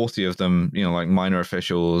like 40 of them, you know, like minor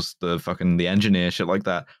officials, the engineer, shit like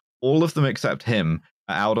that, all of them except him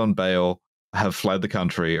are out on bail, have fled the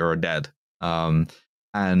country, or are dead.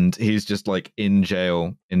 And he's just like in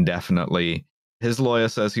jail indefinitely. His lawyer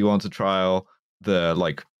says he wants a trial. The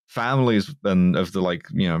like families and of the like,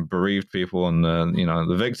 you know, bereaved people and the, you know,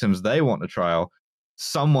 the victims, they want a trial.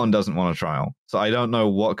 Someone doesn't want a trial. So I don't know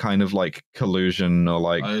what kind of like collusion or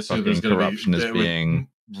like fucking corruption is being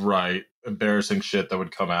embarrassing shit that would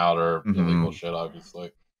come out, or illegal shit,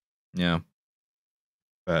 obviously. Yeah.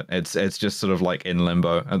 But it's just sort of like in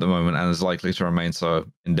limbo at the moment, and is likely to remain so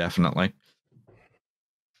indefinitely.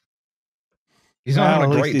 He's not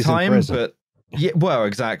having a great time, but yeah, well,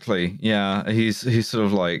 exactly. Yeah, he's sort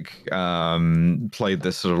of like played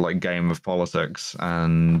this sort of like game of politics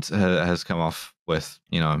and has come off with,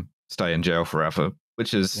 you know, stay in jail forever,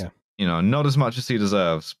 which is, you know, not as much as he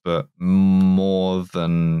deserves, but more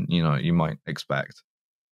than, you know, you might expect.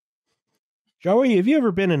 Joey, have you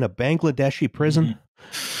ever been in a Bangladeshi prison?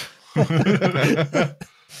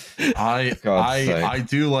 I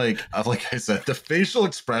do like I said, the facial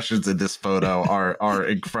expressions in this photo are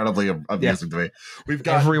incredibly amusing to me. We've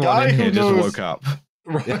got everyone in here just woke up.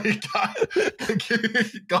 Right,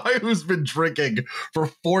 guy who's been drinking for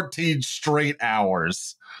 14 straight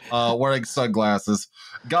hours, wearing sunglasses.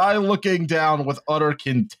 Guy looking down with utter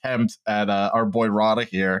contempt at our boy Rana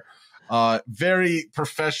here. Very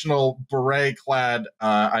professional, beret-clad,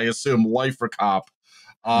 I assume, lifer cop.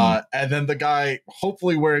 And then the guy,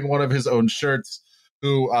 hopefully wearing one of his own shirts,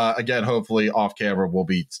 who, again, hopefully off camera, will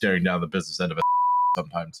be staring down the business end of it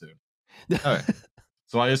sometime soon. All right.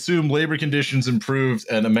 So I assume labor conditions improved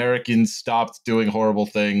and Americans stopped doing horrible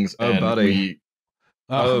things. Oh, and buddy.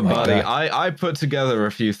 Buddy. I put together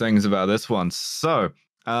a few things about this one. So,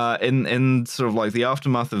 in sort of like the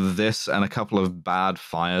aftermath of this and a couple of bad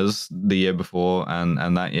fires the year before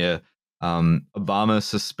and that year, Obama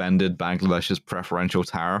suspended Bangladesh's preferential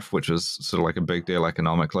tariff, which was sort of like a big deal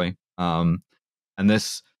economically. And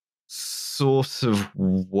this sort of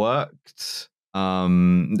worked,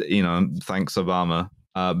 thanks Obama.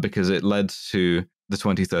 Because it led to the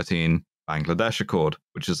 2013 Bangladesh Accord,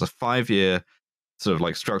 which is a 5-year sort of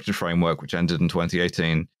like structured framework, which ended in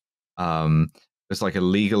 2018. It's like a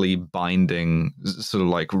legally binding sort of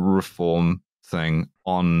like reform thing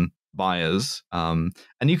on buyers. And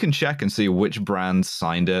you can check and see which brands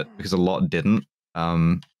signed it, because a lot didn't.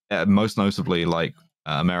 Most notably like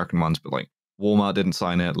American ones, but like Walmart didn't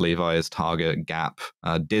sign it, Levi's, Target, Gap,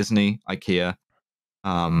 Disney, IKEA.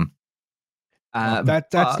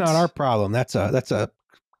 That's not our problem. That's a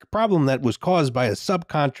problem that was caused by a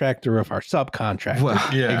subcontractor of our subcontractor. Well,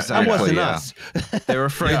 yeah, exactly. That wasn't us. They're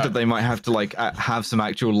afraid that they might have to like have some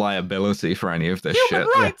actual liability for any of this Human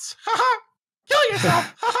shit. rights. Kill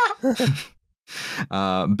yourself.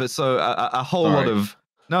 But so a whole lot of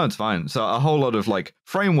it's fine. So a whole lot of like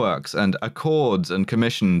frameworks and accords and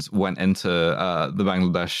commissions went into the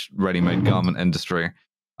Bangladesh ready-made garment industry.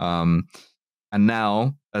 And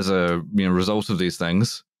now, as a result of these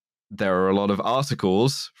things, there are a lot of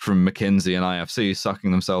articles from McKinsey and IFC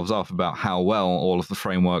sucking themselves off about how well all of the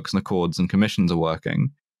frameworks and accords and commissions are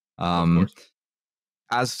working.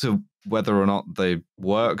 As to whether or not they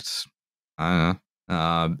worked, I don't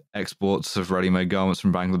know. Exports of ready-made garments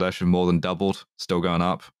from Bangladesh have more than doubled, still going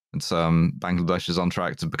up. It's Bangladesh is on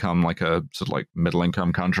track to become like a sort of like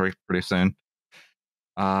middle-income country pretty soon.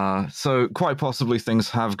 So quite possibly things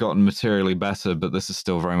have gotten materially better, but this is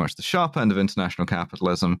still very much the sharp end of international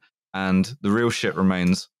capitalism, and the real shit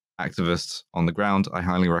remains activists on the ground. I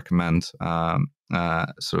highly recommend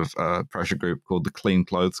sort of a pressure group called the Clean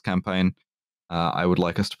Clothes Campaign. I would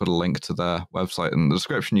like us to put a link to their website in the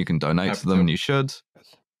description. You can donate to them, and you should.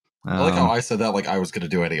 I like how I said that like I was going to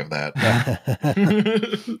do any of that.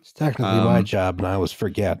 It's technically my job, and I was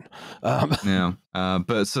forgetting.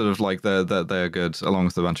 But sort of like they're good, along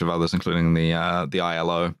with a bunch of others, including the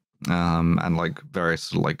ILO and like various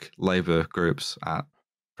sort of like labor groups at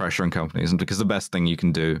pressuring companies. And because the best thing you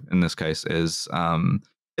can do in this case is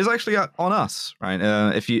actually on us, right?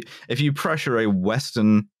 If you pressure a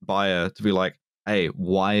Western buyer to be like, hey,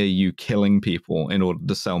 why are you killing people in order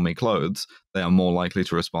to sell me clothes? They are more likely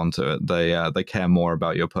to respond to it. They care more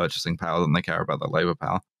about your purchasing power than they care about their labor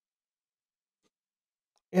power.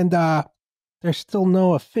 And there's still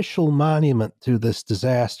no official monument to this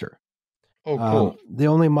disaster. Oh, cool. The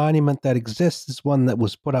only monument that exists is one that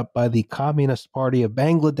was put up by the Communist Party of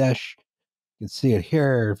Bangladesh. You can see it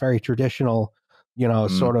here, very traditional,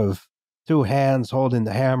 sort of two hands holding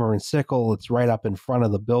the hammer and sickle. It's right up in front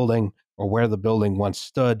of the building, or where the building once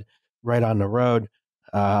stood, right on the road.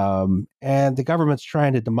 And the government's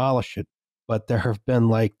trying to demolish it, but there have been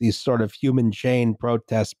like these sort of human chain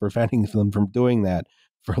protests preventing them from doing that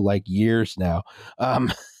for like years now.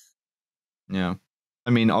 Yeah. I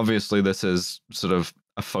mean, obviously this is sort of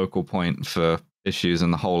a focal point for issues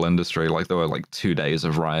in the whole industry. Like there were like 2 days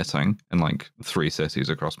of rioting in like 3 cities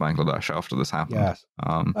across Bangladesh after this happened. Yes.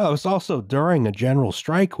 It was also during a general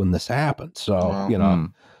strike when this happened. So,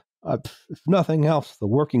 if nothing else, the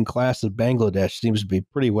working class of Bangladesh seems to be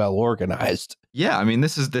pretty well organized. Yeah, I mean,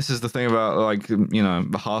 this is the thing about like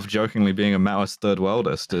half jokingly being a Maoist third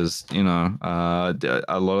worldist is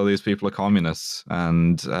a lot of these people are communists,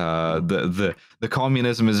 and the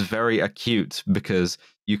communism is very acute because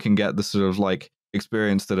you can get the sort of like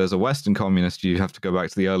experience that as a Western communist you have to go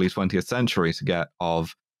back to the early 20th century to get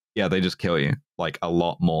of they just kill you like a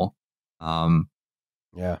lot more.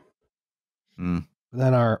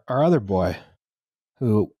 Then our other boy,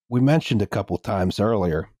 who we mentioned a couple times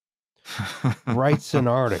earlier, writes an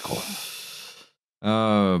article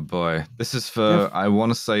Oh boy, this is for I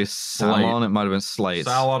want to say Salon. It might have been Slate.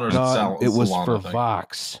 Salon or it was Salon, for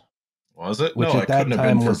Vox. Was it? Which at that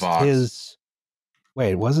time was his.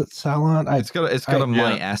 Wait, was it Salon? It's got a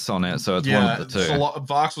My S on it, so it's one of the two.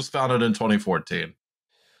 Vox was founded in 2014.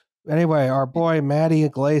 Anyway, our boy Matty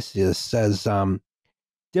Iglesias says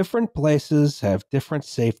different places have different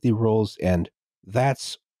safety rules, and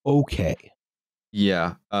that's okay.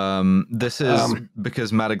 Yeah, this is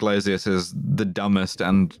because Matt Iglesias is the dumbest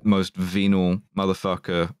and most venal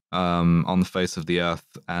motherfucker on the face of the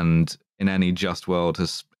earth, and in any just world,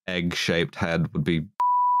 his egg-shaped head would be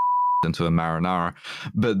into a marinara.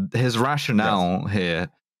 But his rationale here,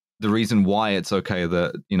 the reason why it's okay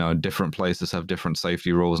that different places have different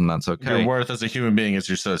safety rules, and that's okay. Your worth as a human being is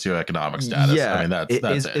your socioeconomic status. Yeah, I mean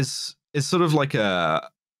that's it's sort of like a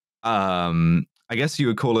I guess you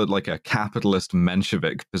would call it like a capitalist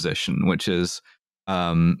Menshevik position, which is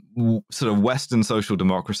sort of Western social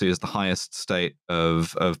democracy is the highest state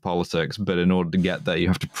of politics, but in order to get there, you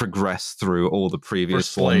have to progress through all the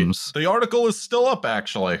previous forms. The article is still up,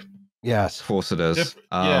 actually. Yes, of course it is.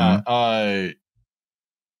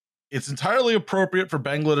 It's entirely appropriate for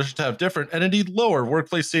Bangladesh to have different and indeed lower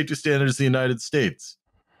workplace safety standards in the United States.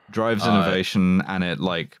 Drives innovation, and it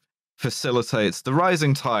facilitates the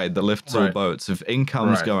rising tide that lifts all boats of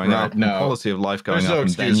incomes going up and quality of life going up, and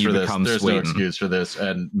then you become Sweden. There's no excuse for this,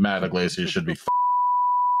 and Matt Iglesias should be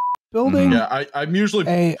building. Yeah, I'm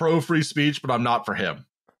usually pro free speech, but I'm not for him.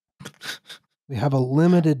 We have a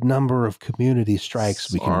limited number of community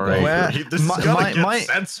strikes we can go. This is gonna get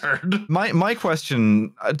censored. My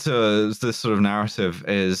question to this sort of narrative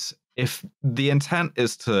is, if the intent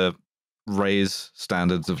is to raise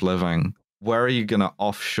standards of living, where are you going to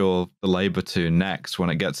offshore the labor to next when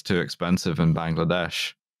it gets too expensive in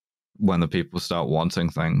Bangladesh, when the people start wanting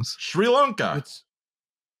things? Sri Lanka. It's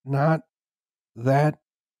not that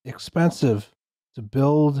expensive to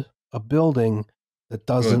build a building that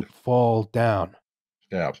doesn't fall down.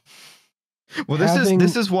 Yeah. Well,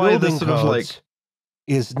 this is why this sort of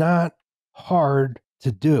is not hard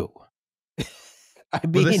to do. I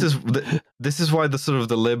mean, this is why the sort of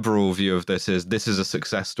the liberal view of this is a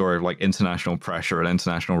success story of international pressure and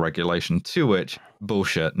international regulation, to which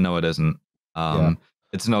bullshit. No, it isn't.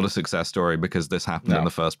 It's not a success story because this happened in the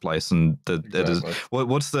first place, and it is.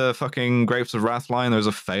 What's the fucking Grapes of Wrath line? There's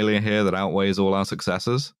a failure here that outweighs all our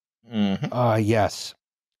successes. Yes.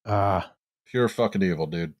 Pure fucking evil,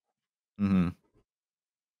 dude. Mm-hmm.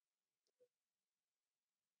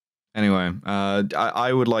 Anyway,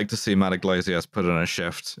 I would like to see Matt Iglesias put in a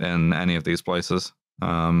shift in any of these places.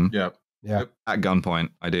 Yeah. At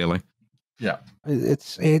gunpoint, ideally. Yeah. You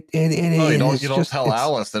don't tell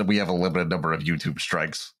Alice that we have a limited number of YouTube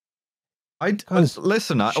strikes.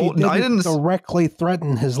 Listen, I didn't directly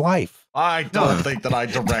threaten his life. I don't think that I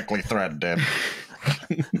directly threatened him.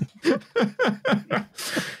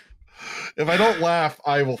 If I don't laugh,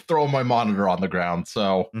 I will throw my monitor on the ground.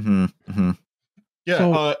 So. Yeah,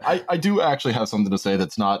 so, I do actually have something to say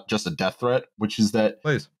that's not just a death threat, which is that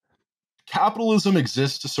capitalism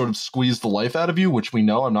exists to sort of squeeze the life out of you, which we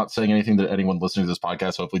know. I'm not saying anything that anyone listening to this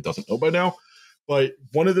podcast hopefully doesn't know by now. But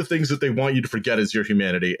one of the things that they want you to forget is your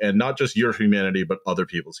humanity, and not just your humanity, but other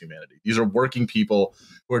people's humanity. These are working people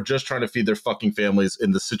who are just trying to feed their fucking families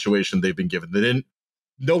in the situation they've been given.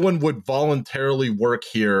 No one would voluntarily work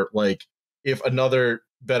here if another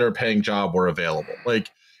better paying job were available.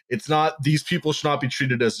 It's not, these people should not be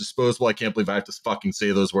treated as disposable. I can't believe I have to fucking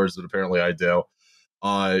say those words, but apparently I do.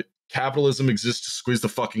 Capitalism exists to squeeze the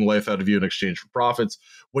fucking life out of you in exchange for profits.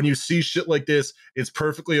 When you see shit like this, it's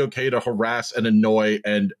perfectly okay to harass and annoy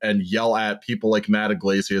and yell at people like Matt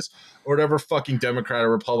Iglesias or whatever fucking Democrat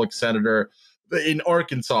or Republican senator in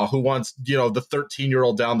Arkansas who wants, the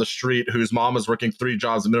 13-year-old down the street whose mom is working 3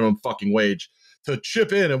 jobs at minimum fucking wage to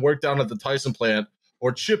chip in and work down at the Tyson plant,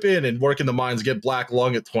 or chip in and work in the mines, get black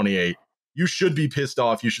lung at 28. You should be pissed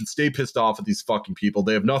off. You should stay pissed off at these fucking people.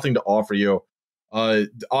 They have nothing to offer you.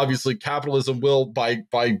 Obviously, capitalism will, by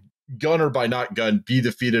gun or by not gun, be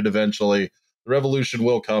defeated eventually. The revolution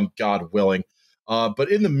will come, God willing.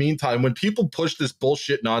 But in the meantime, when people push this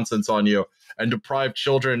bullshit nonsense on you and deprive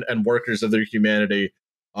children and workers of their humanity,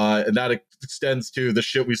 and that extends to the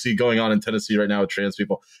shit we see going on in Tennessee right now with trans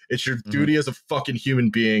people, it's your duty as a fucking human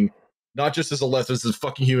being, not just as a leftist, as a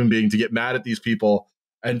fucking human being, to get mad at these people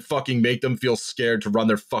and fucking make them feel scared to run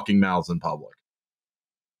their fucking mouths in public.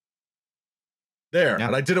 There. Yeah.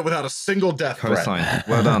 And I did it without a single death threat.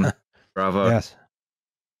 Well done. Bravo. Yes.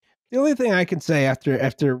 The only thing I can say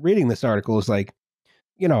after reading this article is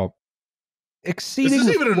exceeding. This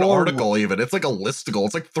isn't even an article. Even it's like a listicle.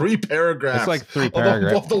 It's like 3 paragraphs. It's like 3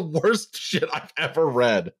 paragraphs of the worst shit I've ever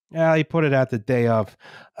read. Yeah, he put it out the day of.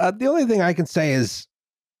 The only thing I can say is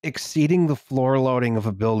exceeding the floor loading of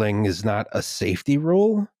a building is not a safety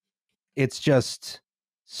rule. It's just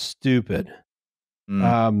stupid.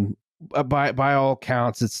 By all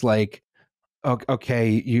counts, it's like, okay,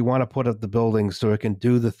 you want to put up the building so it can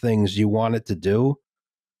do the things you want it to do.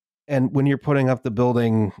 And when you're putting up the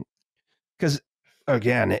building, because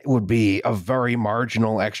again, it would be a very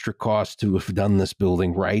marginal extra cost to have done this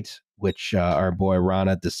building right, which our boy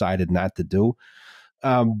Rana decided not to do.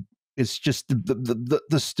 It's just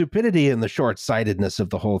the stupidity and the short-sightedness of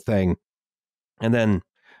the whole thing. And then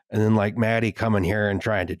like Maddie coming here and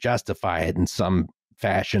trying to justify it in some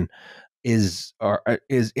fashion is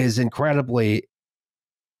incredibly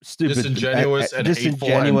stupid, disingenuous, and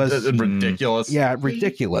disingenuous, and ridiculous. Yeah,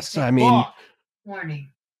 ridiculous. I mean, warning,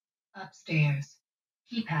 upstairs,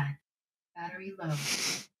 keypad, battery low.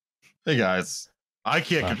 Hey guys, I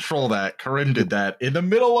can't control that. Corinne did that in the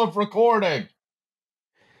middle of recording.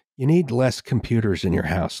 You need less computers in your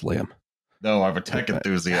house, Liam. No, I'm a tech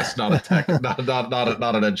enthusiast, not a tech,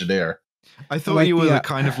 not an engineer. I thought you were the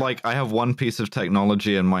kind of like, I have one piece of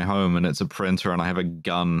technology in my home and it's a printer and I have a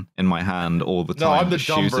gun in my hand all the time. No, I'm the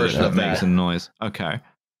dumb version of that. Makes a noise. Okay.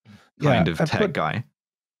 Kind of tech guy.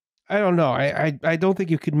 I don't know. I don't think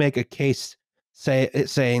you could make a case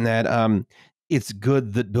saying that it's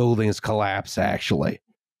good that buildings collapse, actually.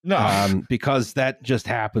 No. Because that just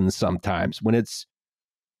happens sometimes when it's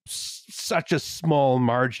such a small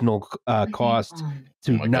marginal cost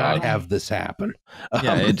to not have this happen.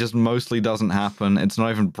 Yeah, it just mostly doesn't happen. It's not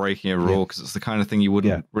even breaking a rule because it's the kind of thing you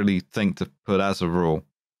wouldn't really think to put as a rule.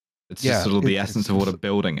 It's just sort of the essence of what a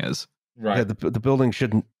building is. Right. Yeah, the building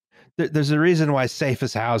shouldn't. There's a reason why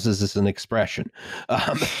safest houses is an expression.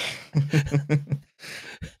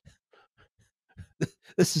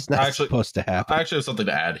 This is not supposed to happen. I actually have something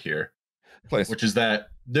to add here. Please. Which is that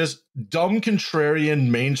this dumb contrarian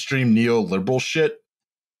mainstream neoliberal shit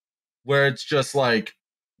where it's just like,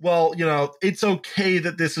 well, you know, it's okay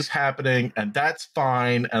that this is happening and that's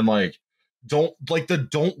fine, and like don't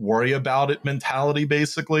worry about it mentality,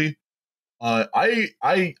 basically.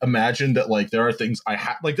 I imagine that like there are things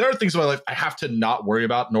there are things in my life I have to not worry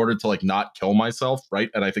about in order to like not kill myself, right?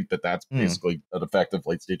 And I think that that's basically an effective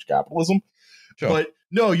late stage capitalism. Sure. But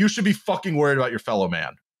no, you should be fucking worried about your fellow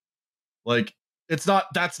man. Like, that's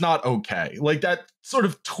not okay. Like, that sort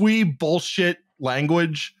of twee bullshit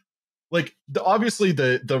language, like, obviously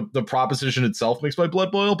the proposition itself makes my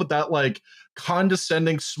blood boil, but that, like,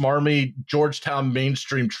 condescending, smarmy, Georgetown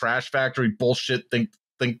mainstream trash factory bullshit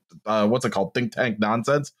what's it called? Think tank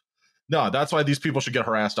nonsense. No, that's why these people should get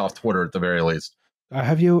harassed off Twitter at the very least.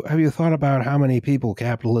 Have you thought about how many people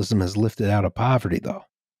capitalism has lifted out of poverty, though?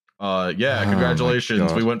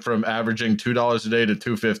 Congratulations. We went from averaging $2 a day to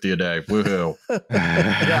 $2.50 a day. Woohoo.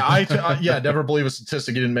 I never believe a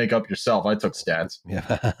statistic you didn't make up yourself. I took stats.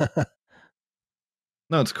 Yeah.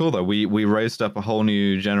 No, it's cool though. We raised up a whole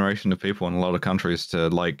new generation of people in a lot of countries to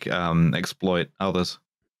like exploit others.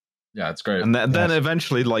 Yeah, it's great. And then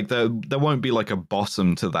eventually, like there won't be like a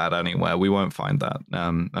bottom to that anywhere. We won't find that.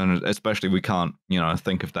 And especially we can't,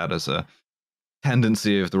 think of that as a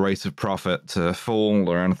tendency of the rate of profit to fall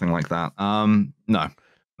or anything like that. No,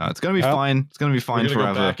 it's going to be fine. It's going to be fine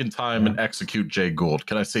forever. Go back in time and execute Jay Gould.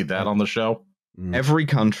 Can I say that on the show? Every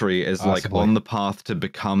country is like on the path to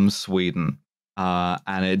become Sweden,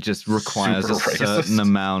 and it just requires a certain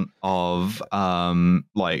amount of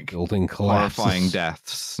like building collapses, horrifying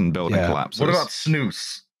deaths and building collapses. What about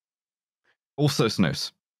snooze? Also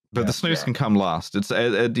snooze. But the snooze can come last. It's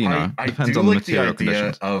depends on the material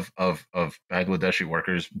conditions. Of Bangladeshi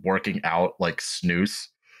workers working out like snooze.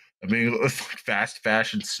 I mean, it's like fast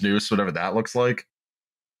fashion snooze, whatever that looks like.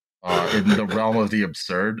 In the realm of the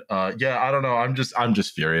absurd. I don't know. I'm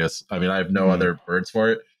just furious. I mean, I have no other words for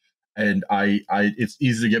it, and it's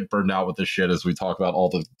easy to get burned out with this shit as we talk about all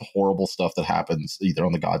the horrible stuff that happens either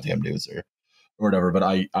on the goddamn news or whatever. But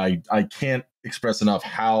I can't express enough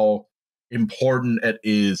how important it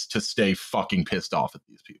is to stay fucking pissed off at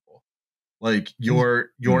these people. Like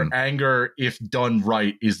your anger, if done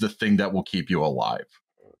right, is the thing that will keep you alive.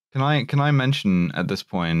 Can I mention at this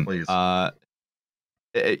point, please?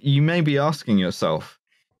 You may be asking yourself,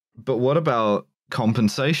 but what about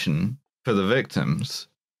compensation for the victims?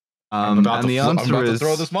 I'm about to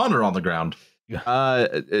throw this monitor on the ground.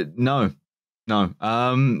 No. What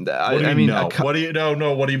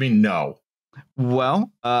do you mean no?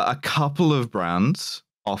 Well, a couple of brands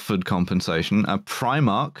offered compensation.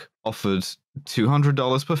 Primark offered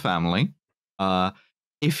 $200 per family.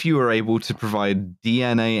 if you were able to provide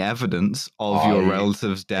DNA evidence of your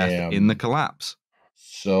relative's death in the collapse.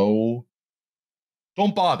 So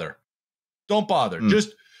don't bother.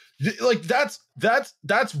 Just like that's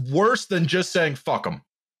worse than just saying fuck them.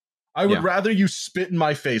 I would rather you spit in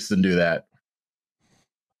my face than do that.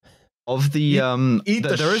 Of the eat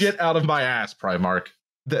the shit out of my ass, Primarch.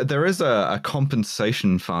 There is a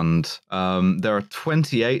compensation fund. There are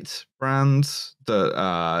 28 brands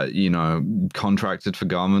that contracted for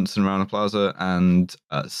garments in Rana Plaza, and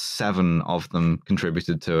 7 of them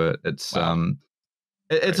contributed to it. It's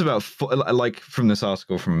it's about like from this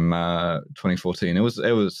article from 2014. It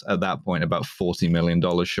was at that point about $40 million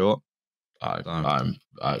short. I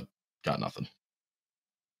got nothing.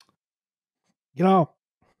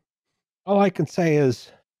 All I can say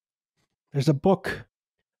is there's a book,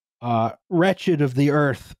 Wretched of the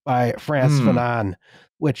Earth by Frantz Fanon,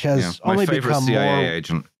 which has only become CIA more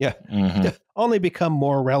agent. Yeah. Only become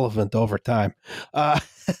more relevant over time. All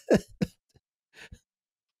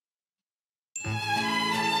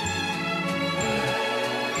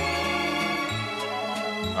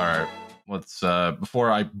right. Let's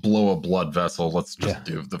before I blow a blood vessel, let's just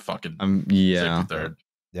do the fucking safety third.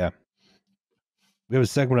 Yeah. We have a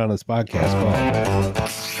segment on this podcast called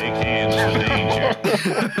Shake hands for danger.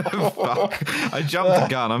 Fuck. I jumped the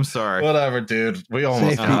gun. I'm sorry. Whatever, dude. We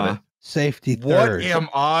almost got it. Safety third. What am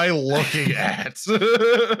I looking at?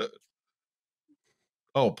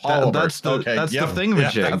 Polymers. That's the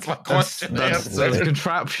thingamajig. That's my question. That's the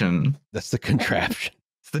contraption. That's the contraption.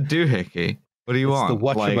 It's the doohickey. What do you want? The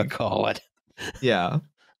whatchamacallit. Yeah.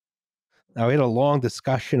 Now, we had a long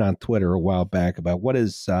discussion on Twitter a while back about what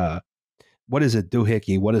is a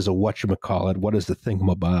doohickey, what is a whatchamacallit, what is the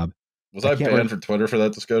thingamabob. Was I banned for Twitter for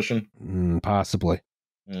that discussion? Possibly.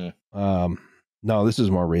 No, this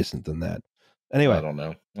is more recent than that. Anyway. I don't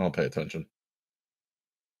know. I don't pay attention.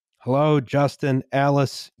 Hello, Justin,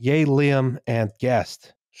 Alice, yay, Liam, and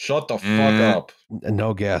guest. Shut the fuck up.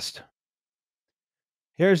 No guest.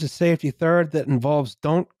 Here's a safety third that involves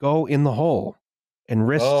don't go in the hole and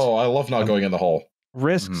risks. Oh, I love not going in the hole.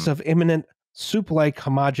 Risks of imminent soup-like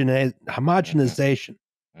homogenization.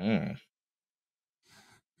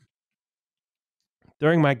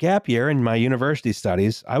 During my gap year in my university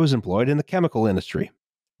studies, I was employed in the chemical industry.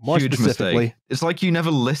 More Huge specifically, mistake. It's like you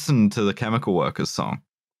never listened to the Chemical Workers song.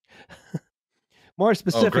 More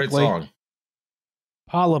specifically, great song.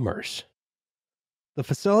 Polymers. The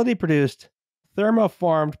facility produced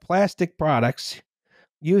thermoformed plastic products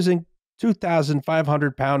using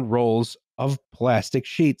 2,500-pound rolls of plastic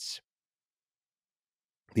sheets.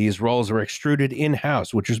 These rolls were extruded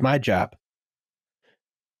in-house, which was my job.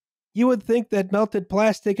 You would think that melted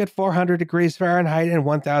plastic at 400 degrees Fahrenheit and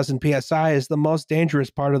 1,000 psi is the most dangerous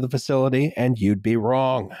part of the facility, and you'd be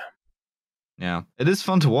wrong. Yeah, it is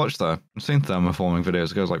fun to watch, though. I've seen thermoforming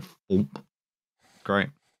videos. It goes like, Oop. Great.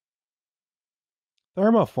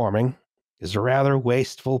 Thermoforming is a rather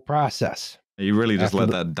wasteful process. You really just let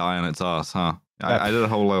that die on its ass, huh? I did a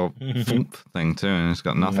whole little thing, too, and it's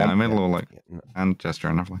got nothing. I made a little, hand gesture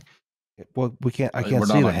and everything. Well, I can't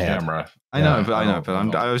see the hand. Camera. I know,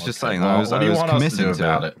 but I was just saying. I was committing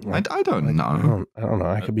to it. I don't know. I don't know.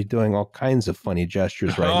 I could be doing all kinds of funny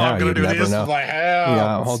gestures right now. I'm gonna do this with my hands.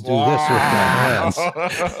 Yeah, I'll do this with my hands.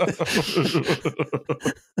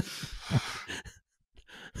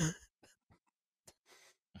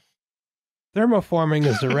 Thermoforming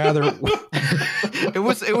is a rather. It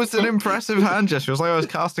was an impressive hand gesture. It was like I was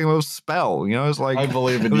casting a little spell. You know, it was like I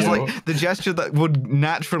believe in it was you. like the gesture that would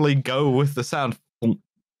naturally go with the sound.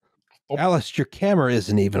 Alice, your camera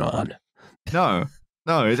isn't even on. No.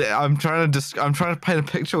 I'm trying to paint a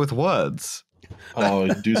picture with words. Oh,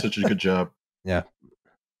 you do such a good job. Yeah.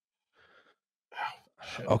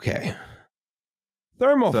 Okay.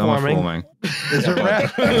 Thermoforming. Is a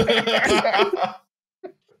rather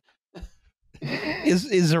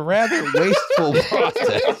is a rather wasteful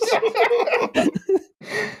process.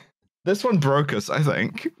 This one broke us, I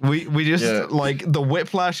think. We just like the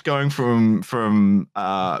whiplash going from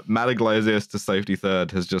Matt Iglesias to safety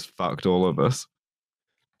third has just fucked all of us.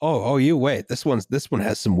 Oh, you wait. This one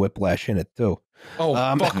has some whiplash in it too. Oh,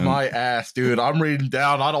 fuck my ass, dude. I'm reading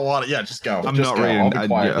down. I don't want it. Yeah, just go. I'm just not reading.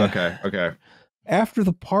 Okay. After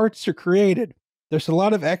the parts are created, there's a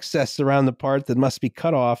lot of excess around the part that must be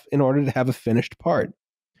cut off in order to have a finished part.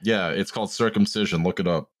 Yeah, it's called circumcision. Look it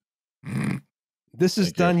up. This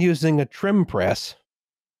is done using a trim press,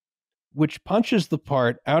 which punches the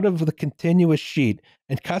part out of the continuous sheet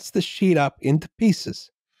and cuts the sheet up into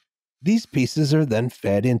pieces. These pieces are then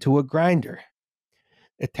fed into a grinder.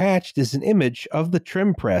 Attached is an image of the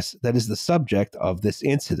trim press that is the subject of this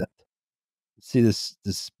incident. see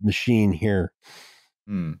this machine here.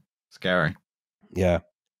 Scary. Yeah.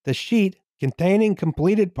 The sheet containing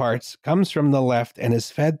completed parts comes from the left and is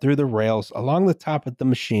fed through the rails along the top of the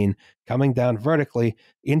machine, coming down vertically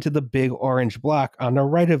into the big orange block on the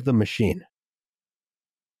right of the machine.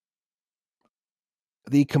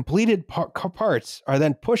 The completed parts are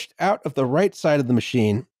then pushed out of the right side of the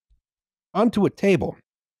machine onto a table,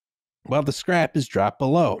 while the scrap is dropped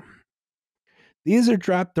below. These are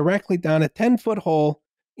dropped directly down a 10-foot hole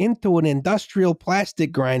into an industrial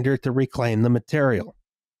plastic grinder to reclaim the material.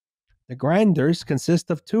 The grinders consist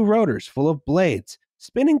of 2 rotors full of blades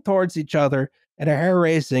spinning towards each other at a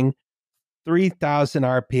hair-raising 3,000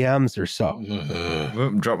 RPMs or so.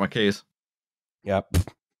 Whoop, drop my keys. Yep.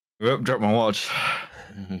 Whoop, drop my watch.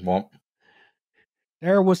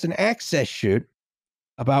 There was an access chute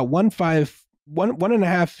about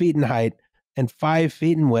 1.5 feet in height and 5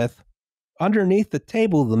 feet in width underneath the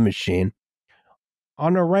table of the machine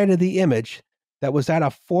on the right of the image that was at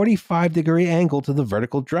a 45-degree angle to the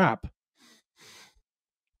vertical drop.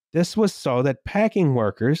 This was so that packing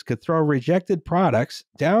workers could throw rejected products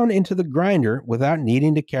down into the grinder without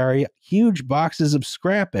needing to carry huge boxes of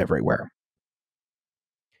scrap everywhere.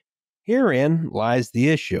 Herein lies the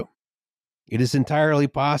issue. It is entirely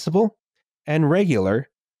possible and regular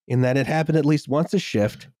in that it happened at least once a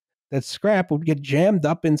shift that scrap would get jammed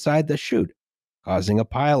up inside the chute, causing a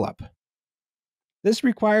pileup. This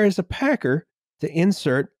requires a packer to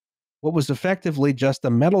insert what was effectively just a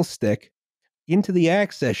metal stick into the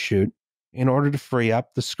access chute in order to free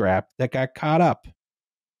up the scrap that got caught up.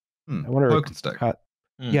 I wonder. Stick.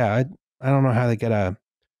 Yeah, I don't know how they get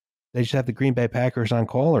they just have the Green Bay Packers on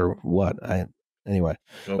call or what? Anyway.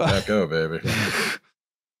 Go back, go, baby.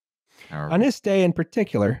 On this day in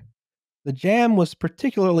particular, the jam was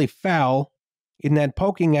particularly foul in that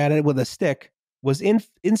poking at it with a stick was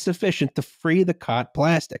insufficient to free the caught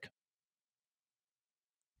plastic.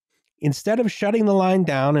 Instead of shutting the line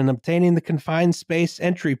down and obtaining the confined space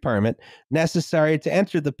entry permit necessary to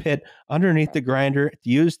enter the pit underneath the grinder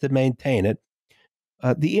used to maintain it,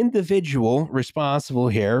 the individual responsible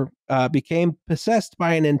here became possessed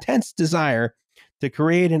by an intense desire to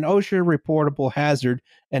create an OSHA reportable hazard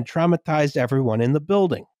and traumatized everyone in the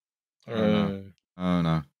building. Oh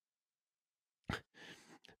no.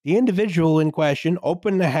 The individual in question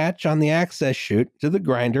opened the hatch on the access chute to the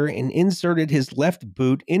grinder and inserted his left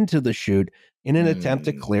boot into the chute in an attempt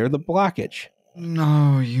to clear the blockage.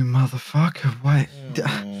 No, you motherfucker. What?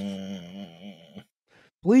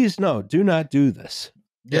 Please, no, do not do this.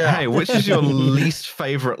 Yeah. Hey, which is your least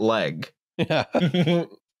favorite leg?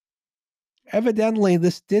 Evidently,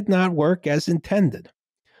 this did not work as intended.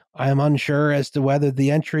 I am unsure as to whether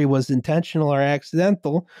the entry was intentional or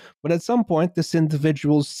accidental, but at some point, this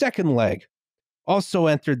individual's second leg also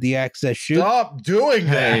entered the access chute. Stop doing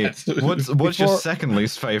that! Hey, what's your second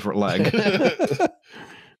least favorite leg?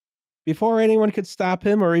 Before anyone could stop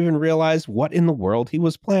him or even realize what in the world he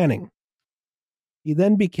was planning. He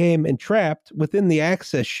then became entrapped within the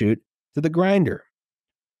access chute to the grinder.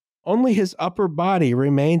 Only his upper body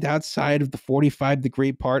remained outside of the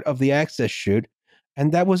 45-degree part of the access chute,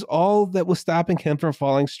 and that was all that was stopping him from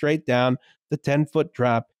falling straight down the 10-foot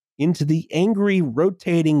drop into the angry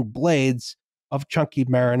rotating blades of chunky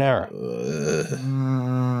marinara.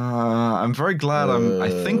 I'm very glad I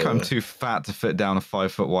think I'm too fat to fit down a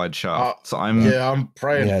 5-foot wide shaft. So I'm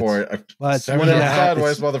praying for it. Well, it's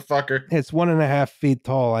sideways, motherfucker. It's 1.5 feet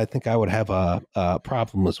tall. I think I would have a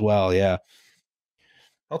problem as well. Yeah.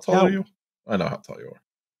 How tall are you? I know how tall you are.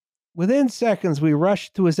 Within seconds, we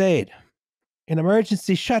rushed to his aid. An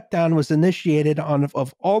emergency shutdown was initiated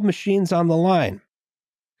of all machines on the line.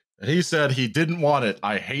 And he said he didn't want it.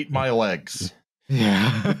 I hate my legs.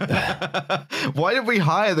 Yeah. Why did we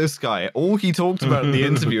hire this guy? All he talked about in the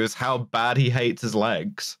interview is how bad he hates his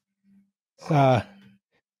legs. Got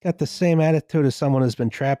the same attitude as someone who's been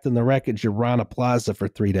trapped in the wreckage of Rana Plaza for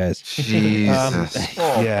 3 days. Jesus. Dude.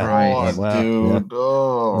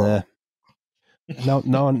 Oh. No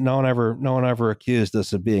one ever accused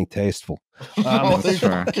us of being tasteful. That's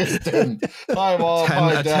true. 10 a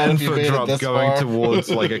 10-foot drop going towards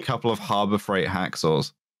like a couple of Harbor Freight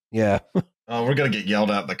hacksaws. Yeah. We're gonna get yelled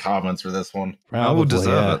at in the comments for this one. Probably, I will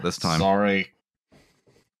deserve it this time. Sorry.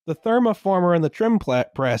 The thermoformer and the trim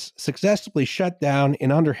press successfully shut down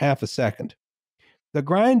in under half a second. The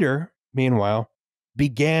grinder, meanwhile,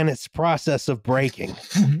 began its process of breaking.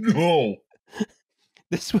 No.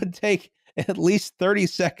 This would take at least 30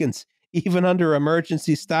 seconds, even under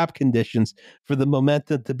emergency stop conditions, for the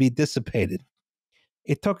momentum to be dissipated.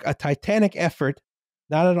 It took a titanic effort,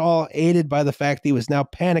 not at all aided by the fact he was now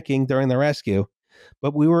panicking during the rescue,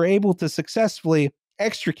 but we were able to successfully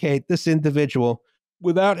extricate this individual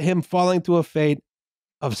without him falling to a fate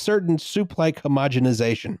of certain soup-like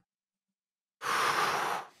homogenization.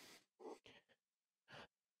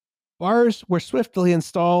 Bars were swiftly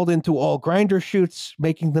installed into all grinder chutes,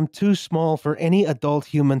 making them too small for any adult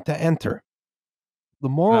human to enter. The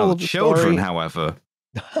moral of the children, story, however.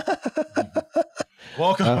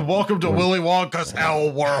 Welcome to Willy Wonka's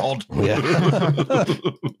Hell World. Yeah.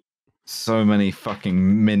 So many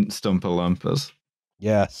fucking minced Oompa Loompas.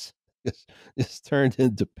 Yes. It's turned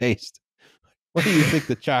into paste. What do you think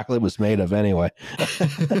the chocolate was made of anyway?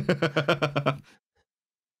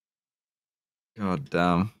 God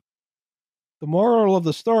damn. The moral of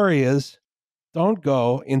the story is don't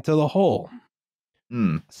go into the hole.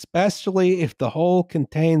 Especially if the hole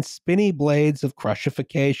contains spinny blades of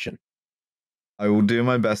crushification. I will do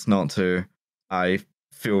my best not to. I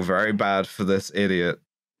feel very bad for this idiot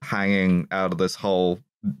hanging out of this hole.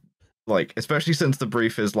 Like, especially since the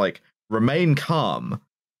brief is like, remain calm.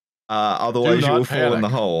 Otherwise you will fall in the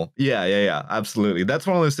hole. Yeah, absolutely. That's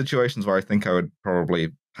one of those situations where I think I would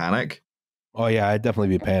probably panic. Oh yeah, I'd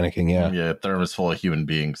definitely be panicking. Yeah, thermos full of human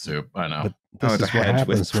being soup. I know. But this is what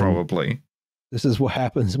happens probably. This is what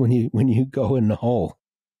happens when you go in the hole.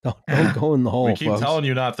 Don't go in the hole. We keep telling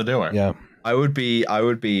you not to do it. Yeah, I would be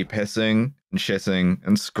pissing and shitting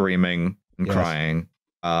and screaming and crying,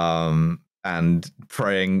 and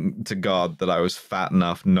praying to God that I was fat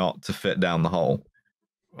enough not to fit down the hole.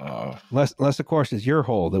 Unless of course it's your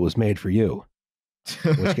hole that was made for you.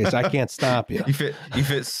 In which case I can't stop you. You fit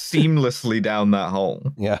seamlessly down that hole.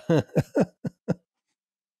 Yeah.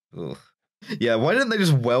 Yeah, why didn't they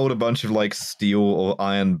just weld a bunch of like steel or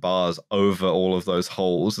iron bars over all of those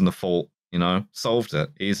holes in the fault? You know, solved it.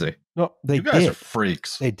 Easy. No, you guys are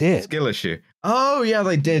freaks. They did. Skill issue. Oh yeah,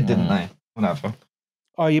 they did, didn't they? Whatever.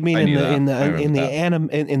 Oh, you mean in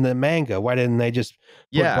the manga? Why didn't they just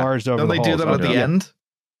put bars over? Don't the they holes? do that at the end?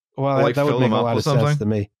 Well, like that would make a lot of something? sense to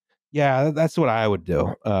me. Yeah, that's what I would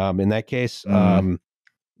do. In that case, I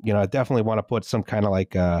definitely want to put some kind of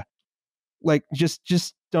like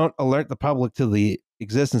just don't alert the public to the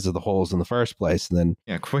existence of the holes in the first place, and then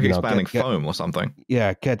quick expanding foam or something.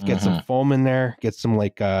 Yeah, get some foam in there, get some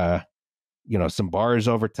some bars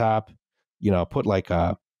over top. Put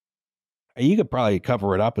you could probably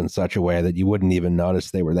cover it up in such a way that you wouldn't even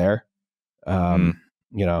notice they were there.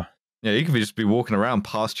 Yeah, you could just be walking around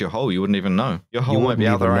past your hole. You wouldn't even know. Your hole might be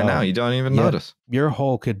out there right now. You don't even notice. Your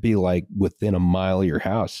hole could be like within a mile of your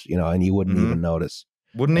house, and you wouldn't even notice.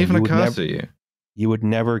 Wouldn't even occur to you. You would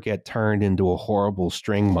never get turned into a horrible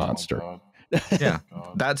string monster. Yeah,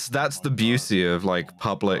 that's the beauty of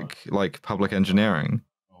public engineering.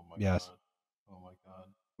 Oh my yes. God. Oh my God.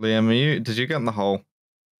 Liam, did you get in the hole?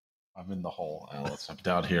 I'm in the hole, Alice. I'm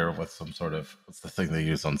down here with some sort of, what's the thing they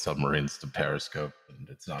use on submarines to periscope, and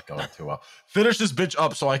it's not going too well. Finish this bitch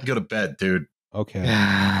up so I can go to bed, dude. Okay.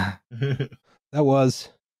 That was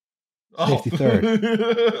safety third.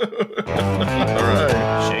 All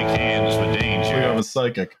right. Shake hands with danger. We have a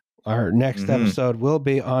psychic. Our next episode will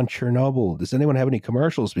be on Chernobyl. Does anyone have any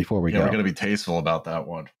commercials before we go? We're going to be tasteful about that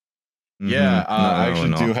one. Yeah, I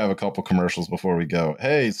actually do have a couple commercials before we go.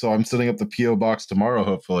 Hey, so I'm setting up the P.O. box tomorrow,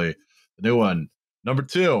 hopefully. The new one. Number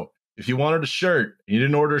 2, if you wanted a shirt and you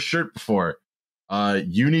didn't order a shirt before,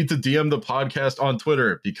 you need to DM the podcast on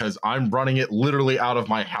Twitter because I'm running it literally out of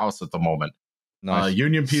my house at the moment. Nice.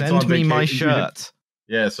 Union Pizza Send on me vacation. my shirt.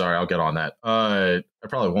 Yeah, sorry, I'll get on that. I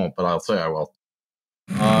probably won't, but I'll say I will.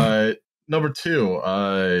 Number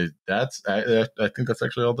 2, that's I think that's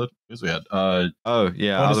actually all the news we had. Other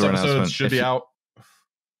episodes announcements should be out.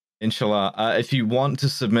 Inshallah. If you want to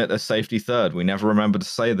submit a safety third, we never remember to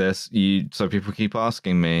say this. So people keep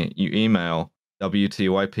asking me. You email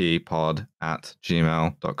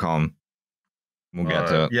wtyppod@gmail.com. We'll get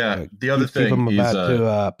to it. Yeah. The other thing them is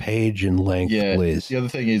to page and length, please. The other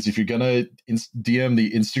thing is if you're gonna DM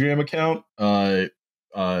the Instagram account,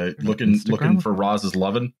 looking for Roz's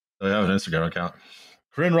Lovin'. I have an Instagram account.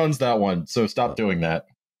 Corinne runs that one, so stop doing that.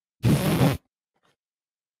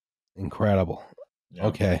 Incredible. Yeah.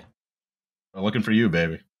 Okay. I'm looking for you,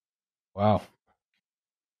 baby. Wow.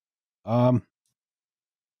 All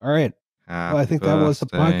right. Well, I think that was the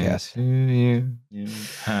podcast. To you.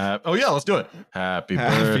 Let's do it. Happy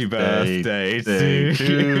birthday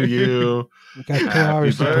to you. We got 2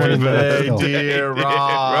 hours and 20 minutes. Dear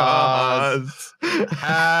Roz.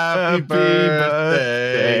 Happy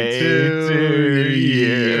birthday to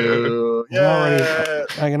you. Yeah.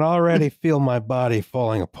 I can already feel my body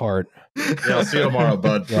falling apart. Yeah, I'll see you tomorrow,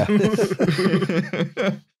 bud. Yeah.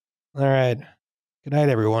 All right. Good night,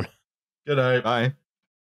 everyone. Good night. Bye.